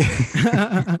for no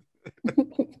reason.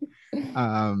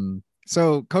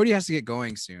 So Cody has to get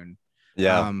going soon.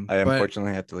 Yeah, I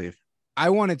unfortunately have to leave. I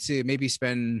wanted to maybe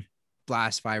spend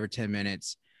last 5 or 10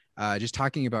 minutes just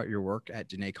talking about your work at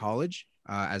Dene College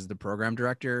as the program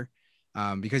director,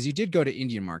 because you did go to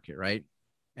Indian Market, right?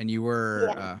 And you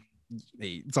were,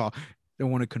 it's all,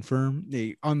 don't want to confirm,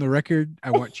 on the record,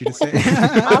 I want you to say.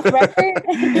 Off record?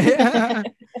 Yeah.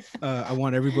 I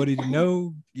want everybody to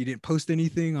know you didn't post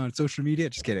anything on social media.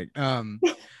 Just kidding.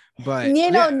 But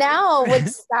now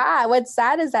what's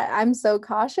sad is that I'm so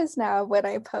cautious now when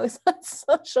I post on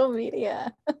social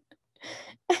media.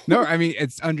 No, I mean,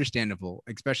 it's understandable,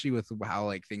 especially with how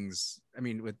like things, I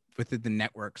mean, with the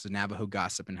networks, the Navajo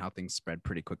gossip, and how things spread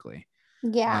pretty quickly.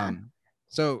 Yeah.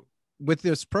 So with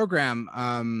this program,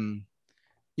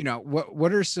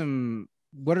 what are some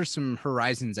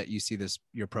horizons that you see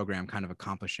your program kind of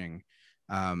accomplishing?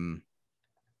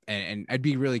 And I'd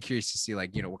be really curious to see,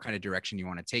 like, what kind of direction you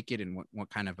want to take it, and what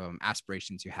kind of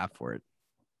aspirations you have for it.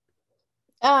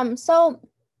 So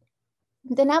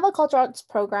the Navajo Cultural Arts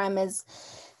program is,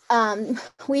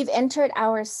 we've entered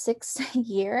our 6th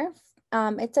year.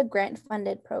 It's a grant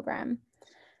funded program.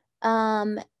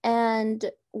 And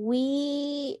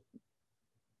we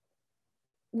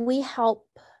help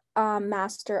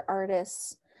master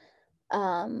artists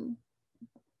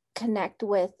connect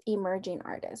with emerging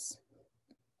artists.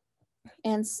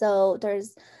 And so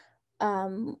there's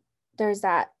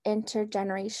that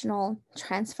intergenerational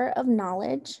transfer of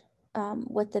knowledge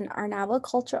within our Navajo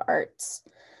cultural arts.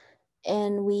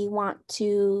 And we want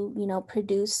to,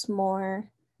 produce more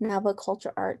Navajo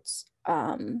cultural arts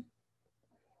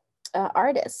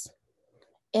artists.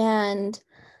 And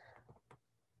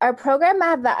our program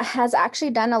has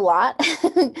actually done a lot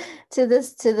to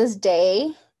this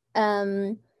day.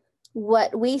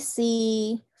 What we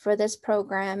see for this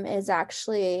program is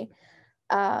actually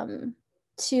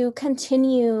to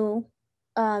continue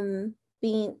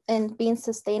being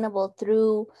sustainable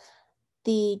through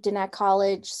the Dene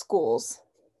College schools.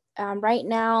 Right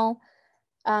now,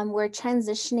 we're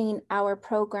transitioning our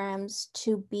programs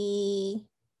to be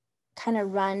kind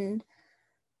of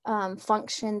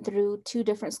function through 2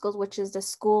 different schools, which is the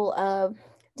School of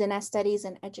Dene Studies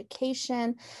and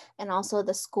Education, and also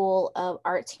the School of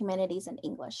Arts, Humanities, and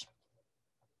English.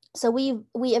 So we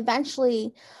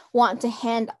eventually want to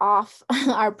hand off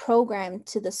our program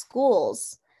to the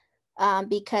schools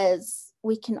because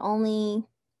we can only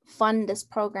fund this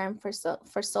program for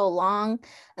so long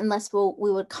unless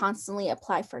we would constantly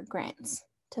apply for grants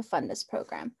to fund this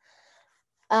program.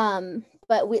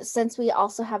 But since we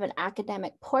also have an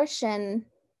academic portion,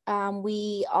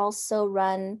 we also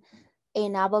run a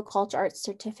Navajo Culture Arts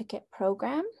certificate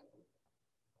program.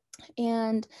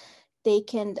 And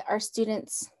our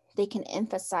students, they can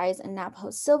emphasize in Navajo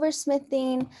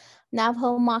silversmithing,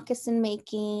 Navajo moccasin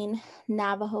making,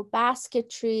 Navajo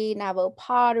basketry, Navajo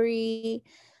pottery,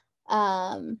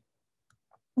 Navajo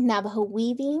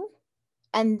weaving.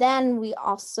 And then we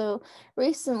also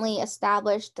recently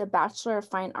established the Bachelor of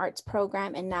Fine Arts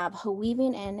program in Navajo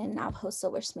weaving and in Navajo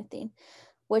silversmithing,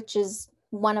 which is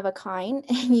one of a kind,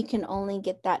 and you can only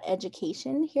get that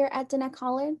education here at Diné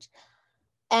College.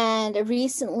 And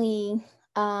recently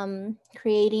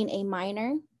creating a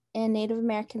minor in Native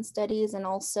American Studies and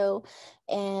also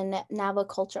in Navajo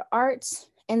Culture Arts,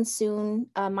 and soon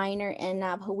a minor in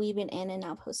Navajo weaving and in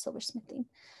Navajo silversmithing.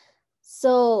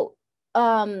 So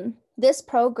this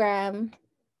program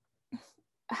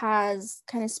has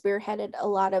kind of spearheaded a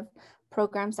lot of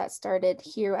programs that started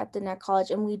here at Diné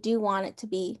College, and we do want it to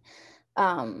be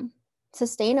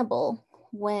sustainable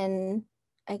when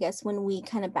we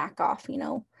kind of back off,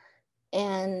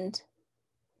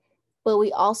 but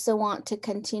we also want to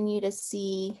continue to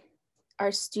see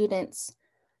our students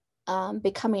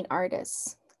becoming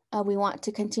artists. We want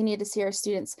to continue to see our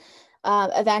students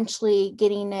eventually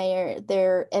getting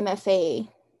their MFA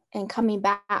and coming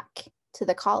back to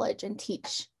the college and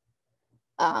teach,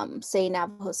 say,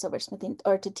 Navajo silversmithing,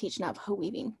 or to teach Navajo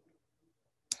weaving.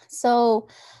 So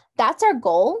that's our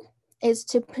goal, is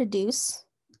to produce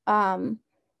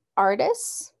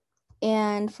artists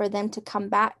and for them to come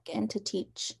back and to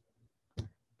teach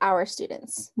our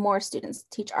students, more students,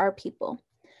 teach our people.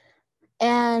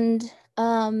 And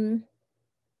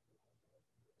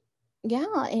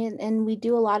yeah, and we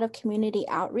do a lot of community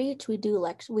outreach.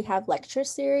 We have lecture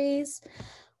series,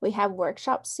 we have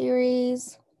workshop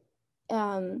series,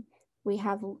 we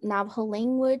have Navajo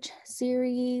language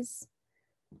series.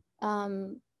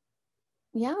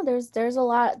 Yeah, there's a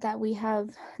lot that we have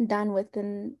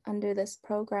done under this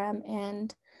program,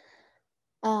 and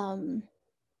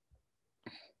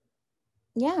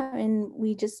yeah, and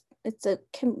it's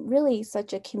really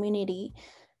such a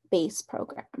community-based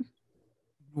program.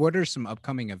 What are some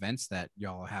upcoming events that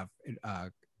y'all have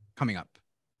coming up?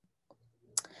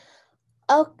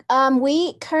 Oh,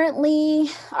 we currently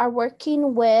are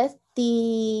working with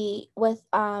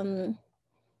our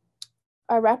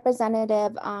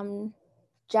representative,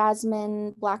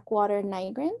 Jasmine Blackwater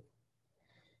Nygren.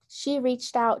 She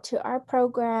reached out to our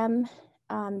program.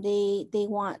 They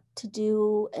want to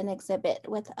do an exhibit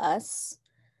with us.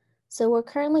 So we're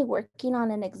currently working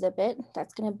on an exhibit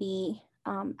that's going to be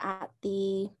at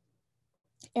the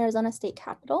Arizona State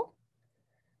Capitol.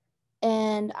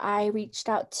 And I reached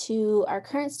out to our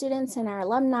current students and our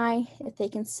alumni if they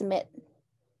can submit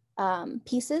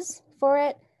pieces for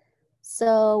it.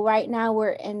 So right now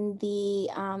we're in the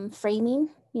framing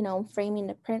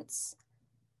the prints,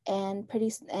 and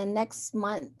next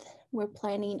month we're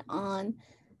planning on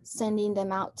sending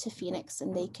them out to Phoenix,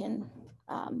 and they can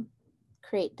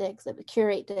curate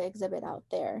the exhibit out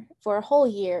there for a whole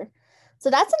year. So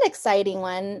that's an exciting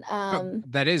one.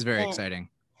 That is very exciting.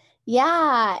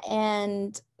 Yeah,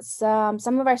 and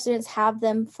some of our students have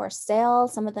them for sale,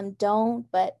 some of them don't,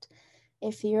 but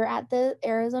if you're at the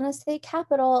Arizona State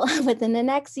Capitol within the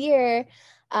next year,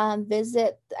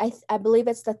 visit, I believe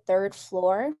it's the 3rd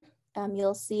floor.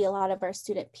 You'll see a lot of our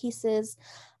student pieces.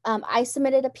 I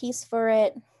submitted a piece for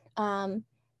it.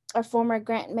 Our former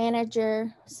grant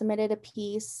manager submitted a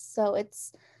piece. So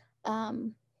it's,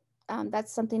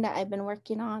 that's something that I've been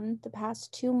working on the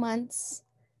past 2 months.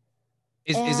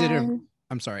 Is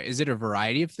it a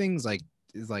variety of things?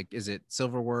 Is it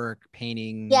silver work,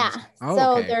 painting? Yeah. Oh,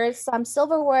 so okay. There's some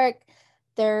silver work,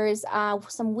 there's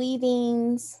some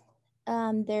weavings,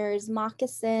 there's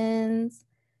moccasins,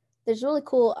 there's really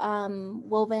cool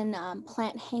woven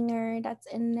plant hanger that's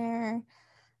in there,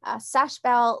 sash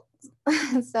belt.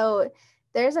 So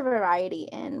there's a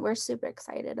variety, and we're super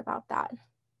excited about that.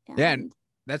 Yeah,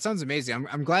 that sounds amazing.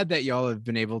 I'm glad that y'all have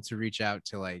been able to reach out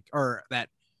to or that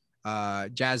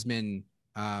Jasmine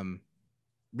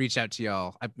reach out to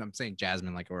y'all. I'm saying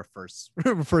Jasmine like we're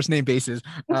first name basis,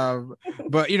 but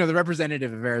the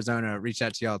representative of Arizona reached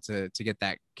out to y'all to get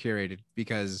that curated,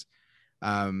 because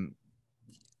as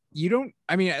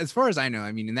far as I know,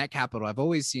 in that capital I've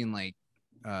always seen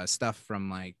stuff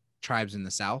from tribes in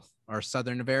the south or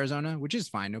southern of Arizona, which is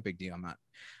fine, no big deal.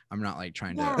 I'm not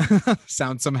trying to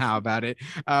sound somehow about it.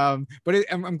 But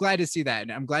I'm glad to see that.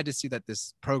 And I'm glad to see that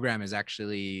this program is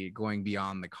actually going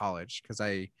beyond the college. Cause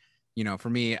for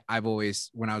me,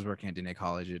 when I was working at Diné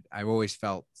College, I've always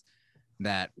felt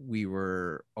that we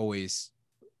were always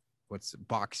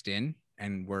boxed in.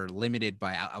 and were limited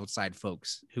by outside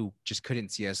folks who just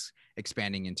couldn't see us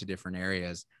expanding into different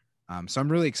areas. So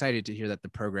I'm really excited to hear that the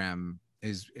program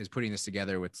is putting this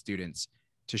together with students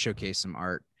to showcase some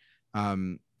art.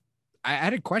 I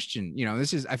had a question,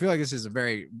 I feel like this is a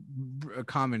very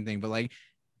common thing, but like,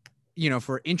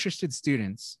 for interested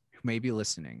students who may be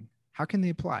listening, how can they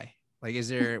apply? Like,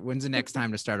 when's the next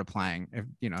time to start applying,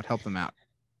 to help them out?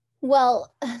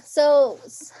 Well, so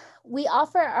we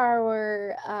offer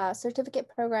our certificate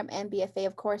program and BFA,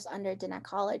 of course, under Dana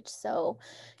College. So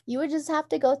you would just have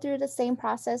to go through the same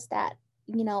process that,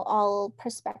 all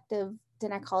prospective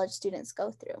Dana College students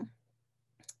go through.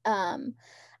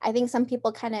 I think some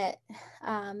people kind of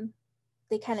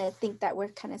think that we're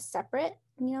kind of separate,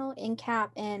 in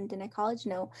CAP and Dana College.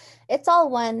 No, it's all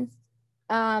one.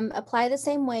 Apply the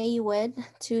same way you would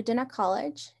to Dana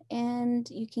College, and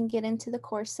you can get into the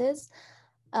courses.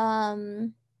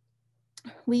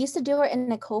 We used to do it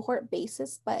in a cohort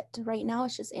basis, but right now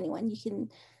it's just anyone. You can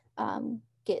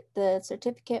get the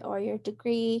certificate or your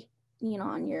degree,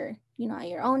 on your, at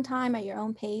your own time, at your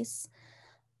own pace.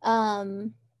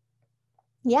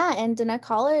 Yeah, and Dana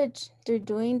College, they're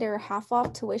doing their half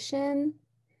off tuition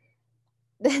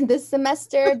this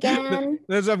semester again.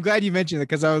 I'm glad you mentioned it,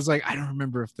 because I was like, I don't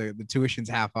remember if the tuition's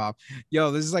half off.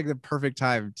 Yo, this is like the perfect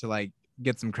time to like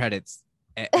get some credits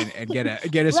and get a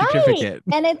Right. certificate.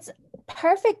 And it's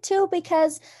perfect too,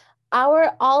 because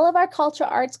all of our cultural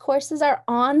arts courses are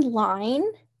online.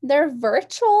 They're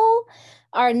virtual.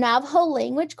 Our Navajo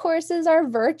language courses are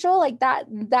virtual. Like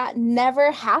that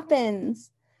never happens.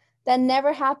 That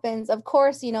never happens. Of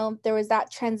course, there was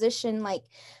that transition, like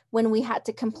when we had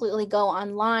to completely go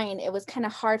online, it was kind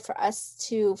of hard for us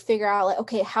to figure out, like,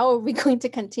 okay, how are we going to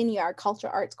continue our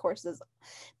cultural arts courses?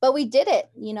 But we did it.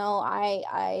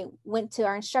 I went to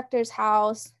our instructor's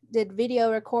house, did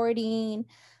video recording,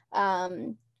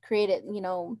 created,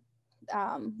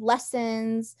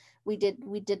 lessons. We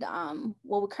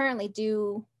currently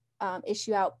do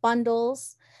issue out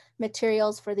bundles,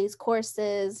 materials for these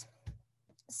courses.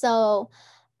 So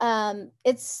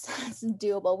it's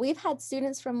doable. We've had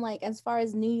students from like as far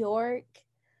as New York,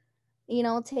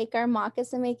 take our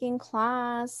moccasin making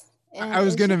class. And I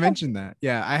was going to mention that.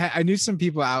 Yeah, I knew some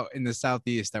people out in the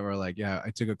Southeast that were like, yeah,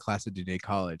 I took a class at Dana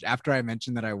College after I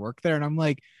mentioned that I work there. And I'm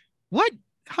like, what?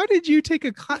 How did you take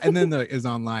a class? And then is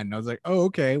online. And I was like, oh,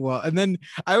 okay. Well, and then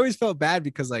I always felt bad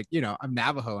because like, I'm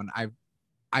Navajo and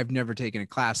I've never taken a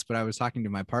class, but I was talking to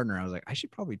my partner. I was like, I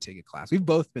should probably take a class. We've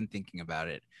both been thinking about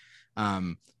it.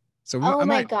 So oh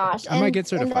my gosh. I might get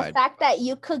certified. And the fact that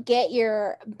you could get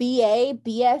your BA,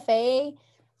 BFA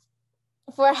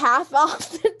for half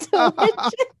off the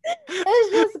tuition,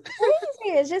 it's just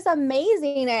crazy. It's just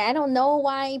amazing. I don't know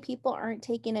why people aren't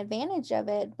taking advantage of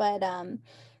it, but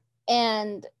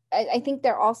and I think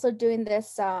they're also doing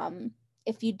this.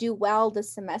 If you do well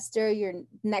this semester, your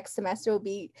next semester will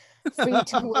be free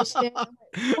tuition.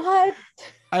 What?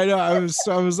 I know. I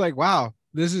was like, wow,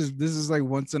 this is like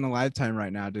once in a lifetime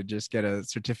right now to just get a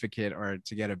certificate or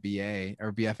to get a BA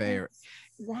or BFA.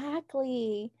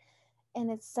 Exactly. And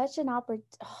it's such an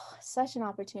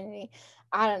opportunity.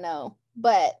 I don't know,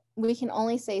 but we can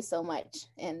only say so much.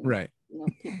 And right.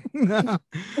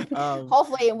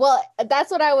 Hopefully, well,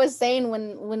 that's what I was saying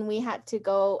when we had to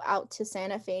go out to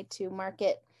Santa Fe to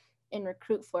market and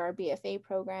recruit for our BFA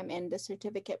program and the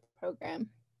certificate program.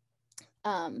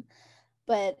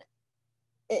 But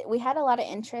we had a lot of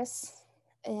interest,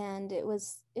 and it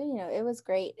was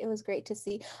great. It was great to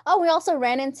see. Oh, we also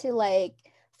ran into like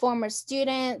former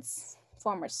students,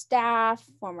 former staff,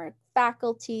 former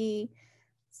faculty.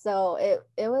 So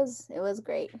it was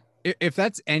great. If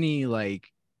that's if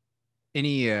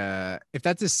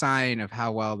that's a sign of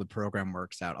how well the program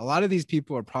works out, a lot of these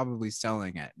people are probably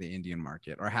selling at the Indian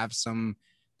market or have some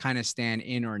kind of stand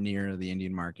in or near the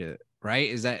Indian market, right?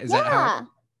 Is that how?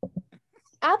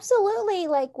 Absolutely.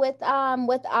 Like with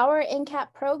our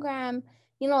NCAP program,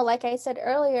 like I said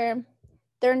earlier,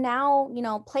 they're now,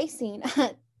 placing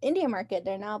at Indian market.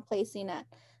 They're now placing at,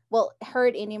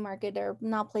 Herd Indian market. They're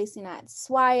now placing at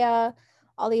SWIA,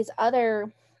 all these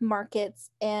other markets.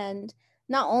 And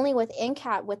not only with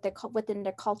NCAP within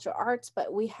the cultural arts,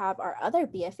 but we have our other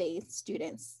BFA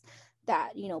students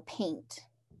that, paint,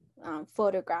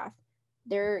 photograph.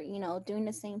 They're, doing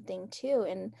the same thing too.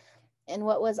 And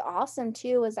what was awesome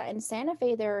too was that in Santa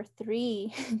Fe, there are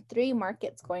three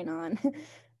markets going on.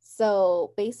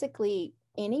 So basically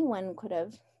anyone could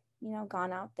have,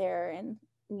 gone out there and,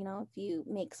 if you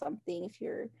make something, if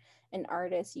you're an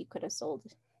artist, you could have sold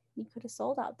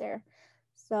out there.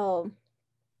 So,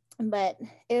 but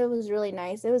it was really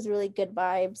nice. It was really good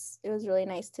vibes. It was really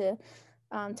nice to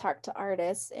talk to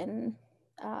artists and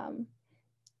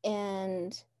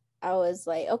And I was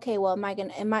like, okay, well,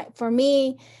 for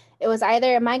me, it was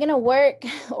either, am I going to work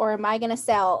or am I going to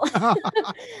sell?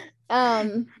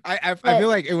 I feel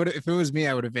like it would, if it was me,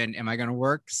 I would have been, am I going to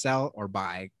work, sell, or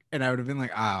buy? And I would have been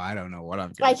like, oh, I don't know what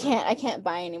I'm going to do. I can't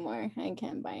buy anymore. I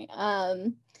can't buy.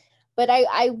 But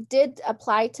I did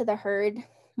apply to the herd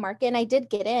market, and I did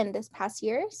get in this past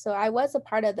year. So I was a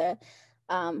part of the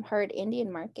herd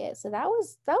Indian market. So that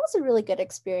was a really good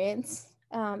experience.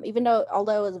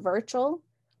 Although it was virtual.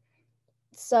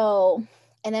 So,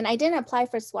 and then I didn't apply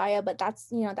for SWAYA, but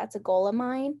that's a goal of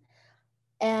mine.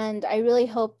 And I really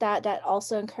hope that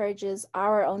also encourages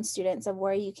our own students of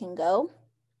where you can go.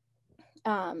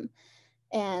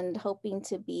 And hoping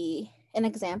to be an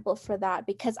example for that,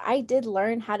 because I did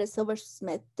learn how to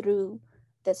silversmith through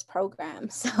this program.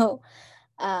 So,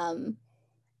 and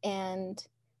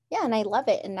I love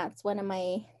it. And that's one of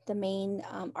the main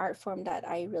art form that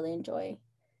I really enjoy.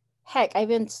 Heck, I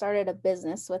even started a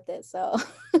business with it. So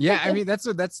yeah, I mean, that's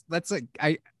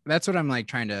what I'm like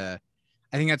trying to,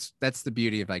 I think that's the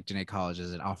beauty of like Janae College,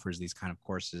 is it offers these kind of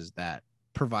courses that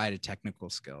provide a technical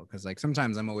skill. Cause like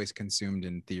sometimes I'm always consumed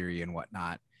in theory and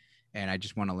whatnot, and I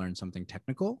just want to learn something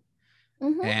technical.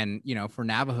 Mm-hmm. And, for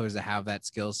Navajos to have that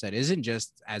skill set isn't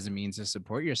just as a means to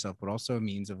support yourself, but also a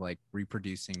means of like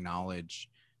reproducing knowledge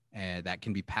that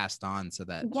can be passed on, so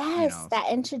that, yes, that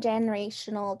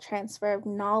intergenerational transfer of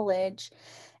knowledge.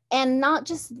 And not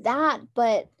just that,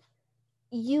 but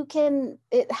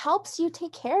it helps you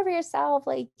take care of yourself.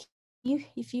 Like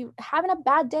if you having a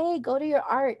bad day, go to your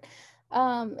art.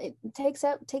 It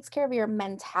takes care of your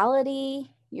mentality,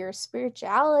 your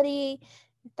spirituality.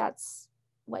 If that's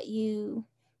what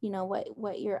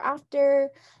what you're after,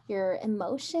 your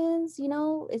emotions,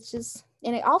 it's just,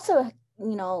 and it also,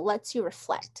 lets you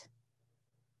reflect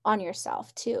on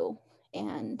yourself too.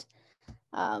 And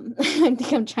I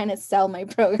think I'm trying to sell my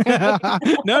program.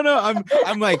 No,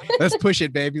 I'm like, let's push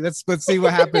it, baby. Let's see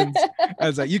what happens. I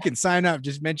was like, you can sign up.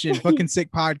 Just mention fucking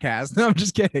sick podcast. No, I'm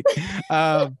just kidding.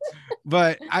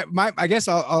 But I guess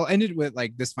I'll end it with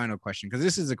like this final question, because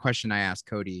this is a question I asked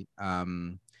Cody.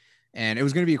 And it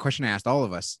was going to be a question I asked all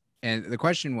of us. And the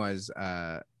question was,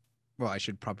 well, I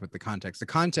should probably put the context. The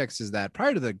context is that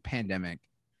prior to the pandemic,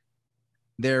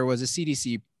 there was a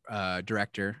CDC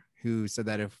director who said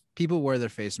that if people wear their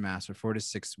face masks for 4 to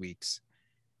 6 weeks,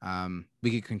 we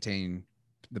could contain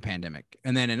the pandemic.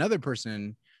 And then another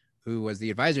person who was the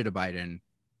advisor to Biden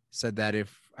said that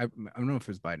I don't know if it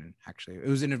was Biden, actually, it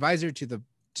was an advisor to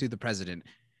the president,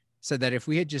 said that if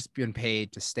we had just been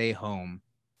paid to stay home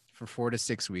for 4 to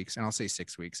 6 weeks, and I'll say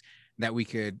 6 weeks, that we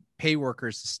could pay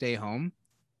workers to stay home,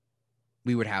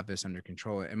 we would have this under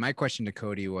control. And my question to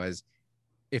Cody was,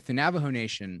 if the Navajo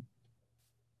Nation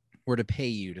were to pay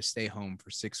you to stay home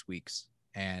for 6 weeks,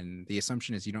 and the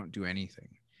assumption is you don't do anything,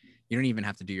 you don't even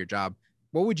have to do your job,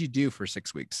 what would you do for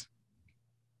 6 weeks?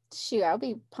 Shoot, I'll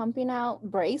be pumping out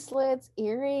bracelets,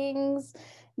 earrings,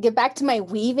 get back to my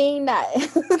weaving that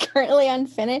is currently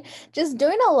unfinished, just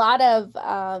doing a lot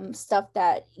of stuff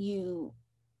that you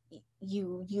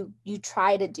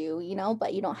try to do,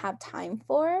 but you don't have time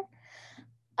for.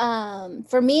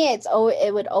 For me,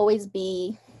 it would always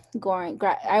be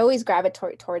I always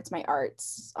gravitate towards my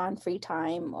arts on free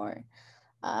time, or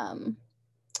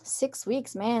 6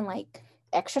 weeks, man, like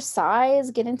exercise,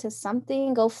 get into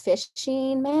something, go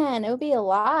fishing, man, it would be a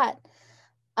lot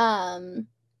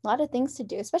of things to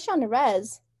do, especially on the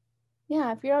res.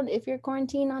 Yeah, if you're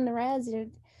quarantined on the res,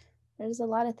 there's a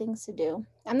lot of things to do.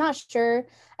 I'm not sure,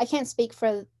 I can't speak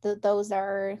for those that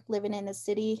are living in the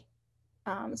city.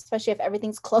 Especially if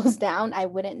everything's closed down, I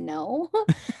wouldn't know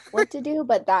what to do,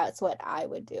 but that's what I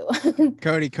would do.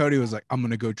 Cody was like, I'm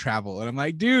gonna go travel, and I'm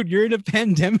like, dude, you're in a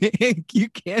pandemic, you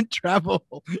can't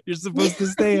travel, you're supposed to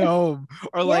stay home,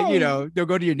 or like, don't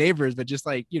go to your neighbors, but just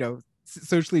like,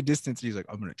 socially distance. He's like,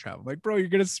 I'm gonna travel. I'm like, bro, you're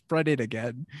gonna spread it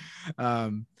again.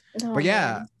 But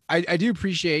yeah, I do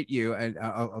appreciate you, and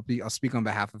I'll speak on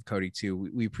behalf of Cody too.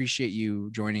 We appreciate you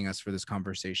joining us for this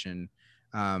conversation.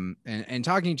 And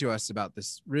talking to us about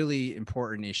this really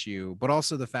important issue, but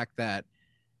also the fact that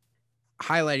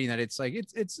highlighting that it's like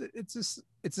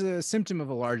it's a symptom of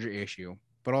a larger issue,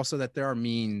 but also that there are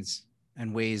means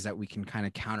and ways that we can kind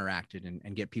of counteract it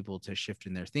and get people to shift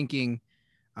in their thinking,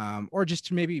 or just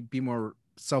to maybe be more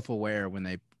self-aware when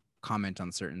they comment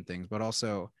on certain things. But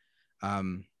also,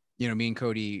 me and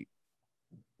Cody,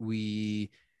 we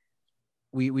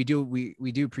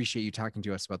do appreciate you talking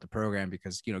to us about the program,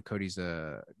 because Cody's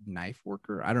a knife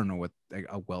worker. I don't know what,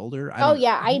 a welder.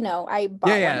 I know. I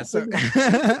bought one. So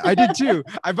I did too.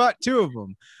 I bought 2 of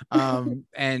them.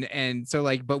 And so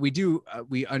like, but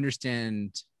we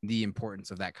understand the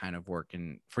importance of that kind of work,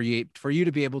 and for you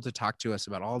to be able to talk to us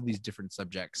about all these different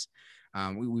subjects.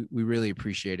 We really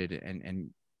appreciate it, and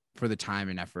for the time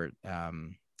and effort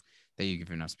that you've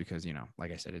given us, because, you know,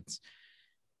 like I said, it's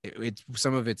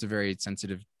some of it's a very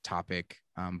sensitive topic,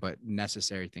 but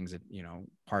necessary things that, you know,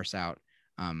 parse out.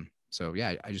 So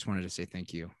yeah, I just wanted to say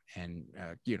thank you, and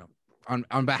you know,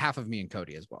 on behalf of me and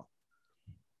Cody as well.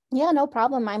 Yeah, no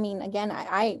problem. I mean, again,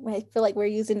 I feel like we're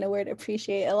using the word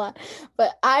appreciate a lot,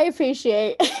 but I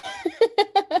appreciate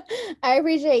I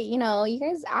appreciate, you know, you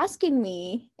guys asking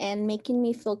me and making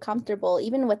me feel comfortable,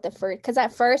 even with the first, because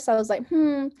at first I was like,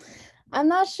 I'm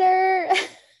not sure.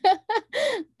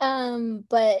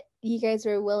 But you guys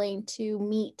were willing to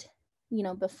meet, you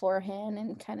know, beforehand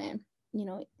and kind of, you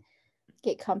know,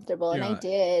 get comfortable, and I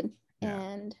did.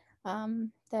 And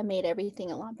that made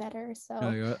everything a lot better. So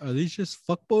are these just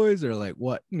fuck boys or like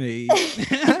what? Are they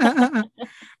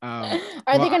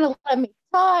gonna let me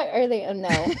talk? Are they?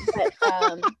 No, but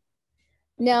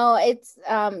no, it's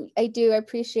I do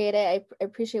appreciate it. I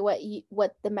appreciate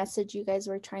what the message you guys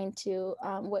were trying to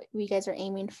what you guys are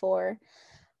aiming for,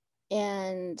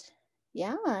 and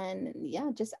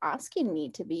just asking me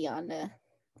to be on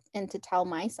and to tell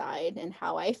my side and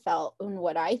how I felt and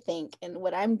what I think and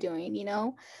what I'm doing, you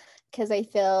know, because I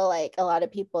feel like a lot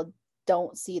of people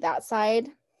don't see that side,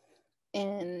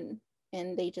 and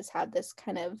they just have this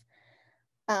kind of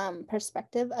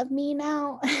perspective of me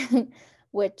now,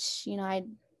 which, you know, I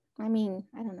mean,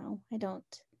 I don't know. I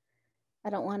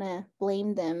don't want to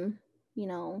blame them, you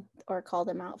know, or call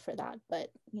them out for that, but,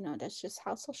 you know, that's just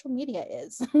how social media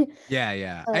is.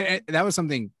 Yeah. That was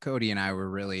something Cody and I were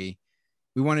really,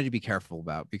 we wanted to be careful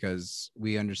about, because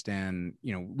we understand,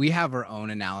 you know, we have our own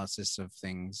analysis of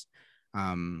things,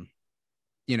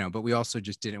 you know, but we also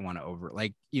just didn't want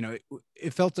to you know,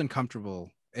 it felt uncomfortable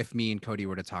if me and Cody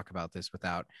were to talk about this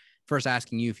without first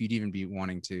asking you if you'd even be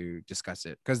wanting to discuss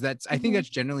it. Because I think that's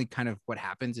generally kind of what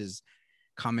happens, is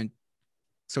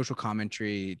social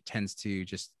commentary tends to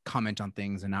just comment on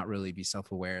things and not really be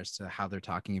self-aware as to how they're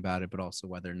talking about it, but also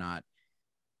whether or not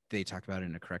they talk about it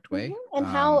in a correct way. And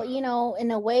how, you know,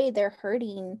 in a way they're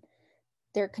hurting,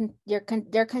 they're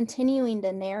continuing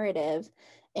the narrative,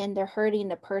 and they're hurting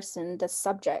the person, the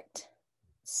subject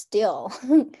still.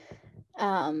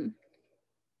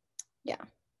 Yeah.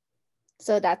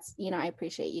 So that's, you know, I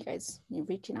appreciate you guys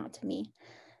reaching out to me.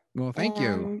 Well, thank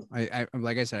you. I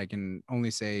like I said, I can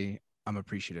only say I'm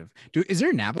appreciative. Is there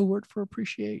a Navajo word for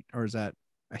appreciate, or is that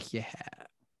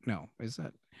no, is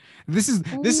that this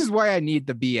is why I need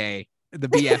the BA, the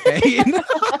BFA.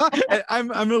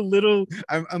 I'm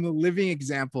a living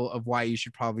example of why you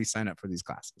should probably sign up for these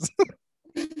classes.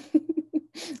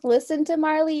 Listen to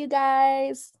Marley, you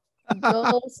guys.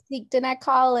 Go speak to that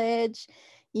college.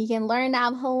 You can learn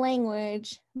Navajo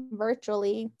language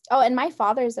virtually. Oh, and my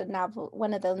father's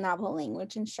one of the Navajo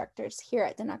language instructors here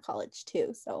at Dana College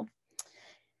too. So,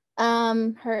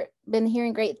 been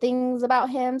hearing great things about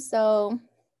him. So,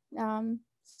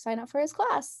 sign up for his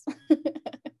class.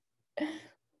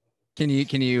 Can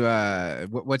you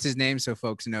what's his name, so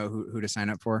folks know who to sign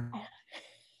up for?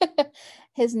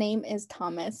 His name is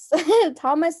Thomas.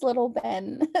 Thomas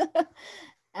Littleben.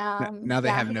 Now they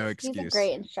have no excuse. He's a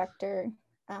great instructor.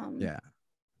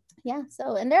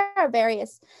 So, and there are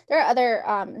other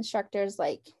instructors,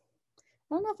 like,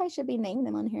 I don't know if I should be naming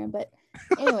them on here, but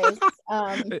anyways,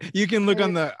 you can look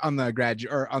on the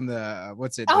graduate, or on the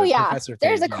professor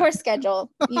there's page, a course schedule.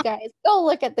 You guys go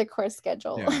look at the course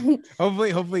schedule.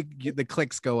 Hopefully the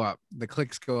clicks go up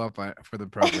for the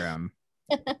program.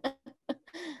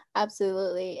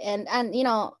 Absolutely. And you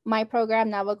know, my program,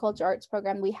 Navajo Culture Arts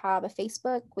program, we have a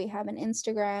Facebook, we have an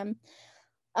Instagram.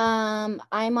 I'm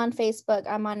on Facebook,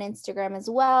 I'm on Instagram as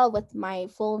well with my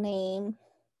full name.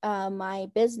 My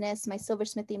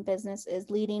silversmithing business is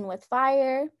Leading with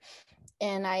Fire,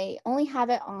 and I only have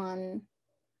it on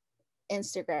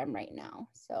Instagram right now.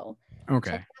 So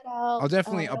okay, check that out.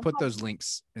 I'll put those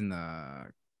links in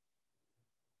the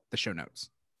show notes.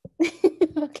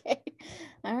 Okay.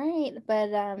 All right.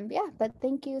 But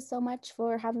thank you so much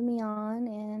for having me on,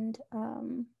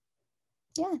 and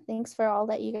thanks for all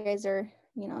that you guys are,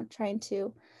 you know, trying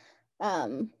to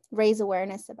raise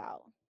awareness about.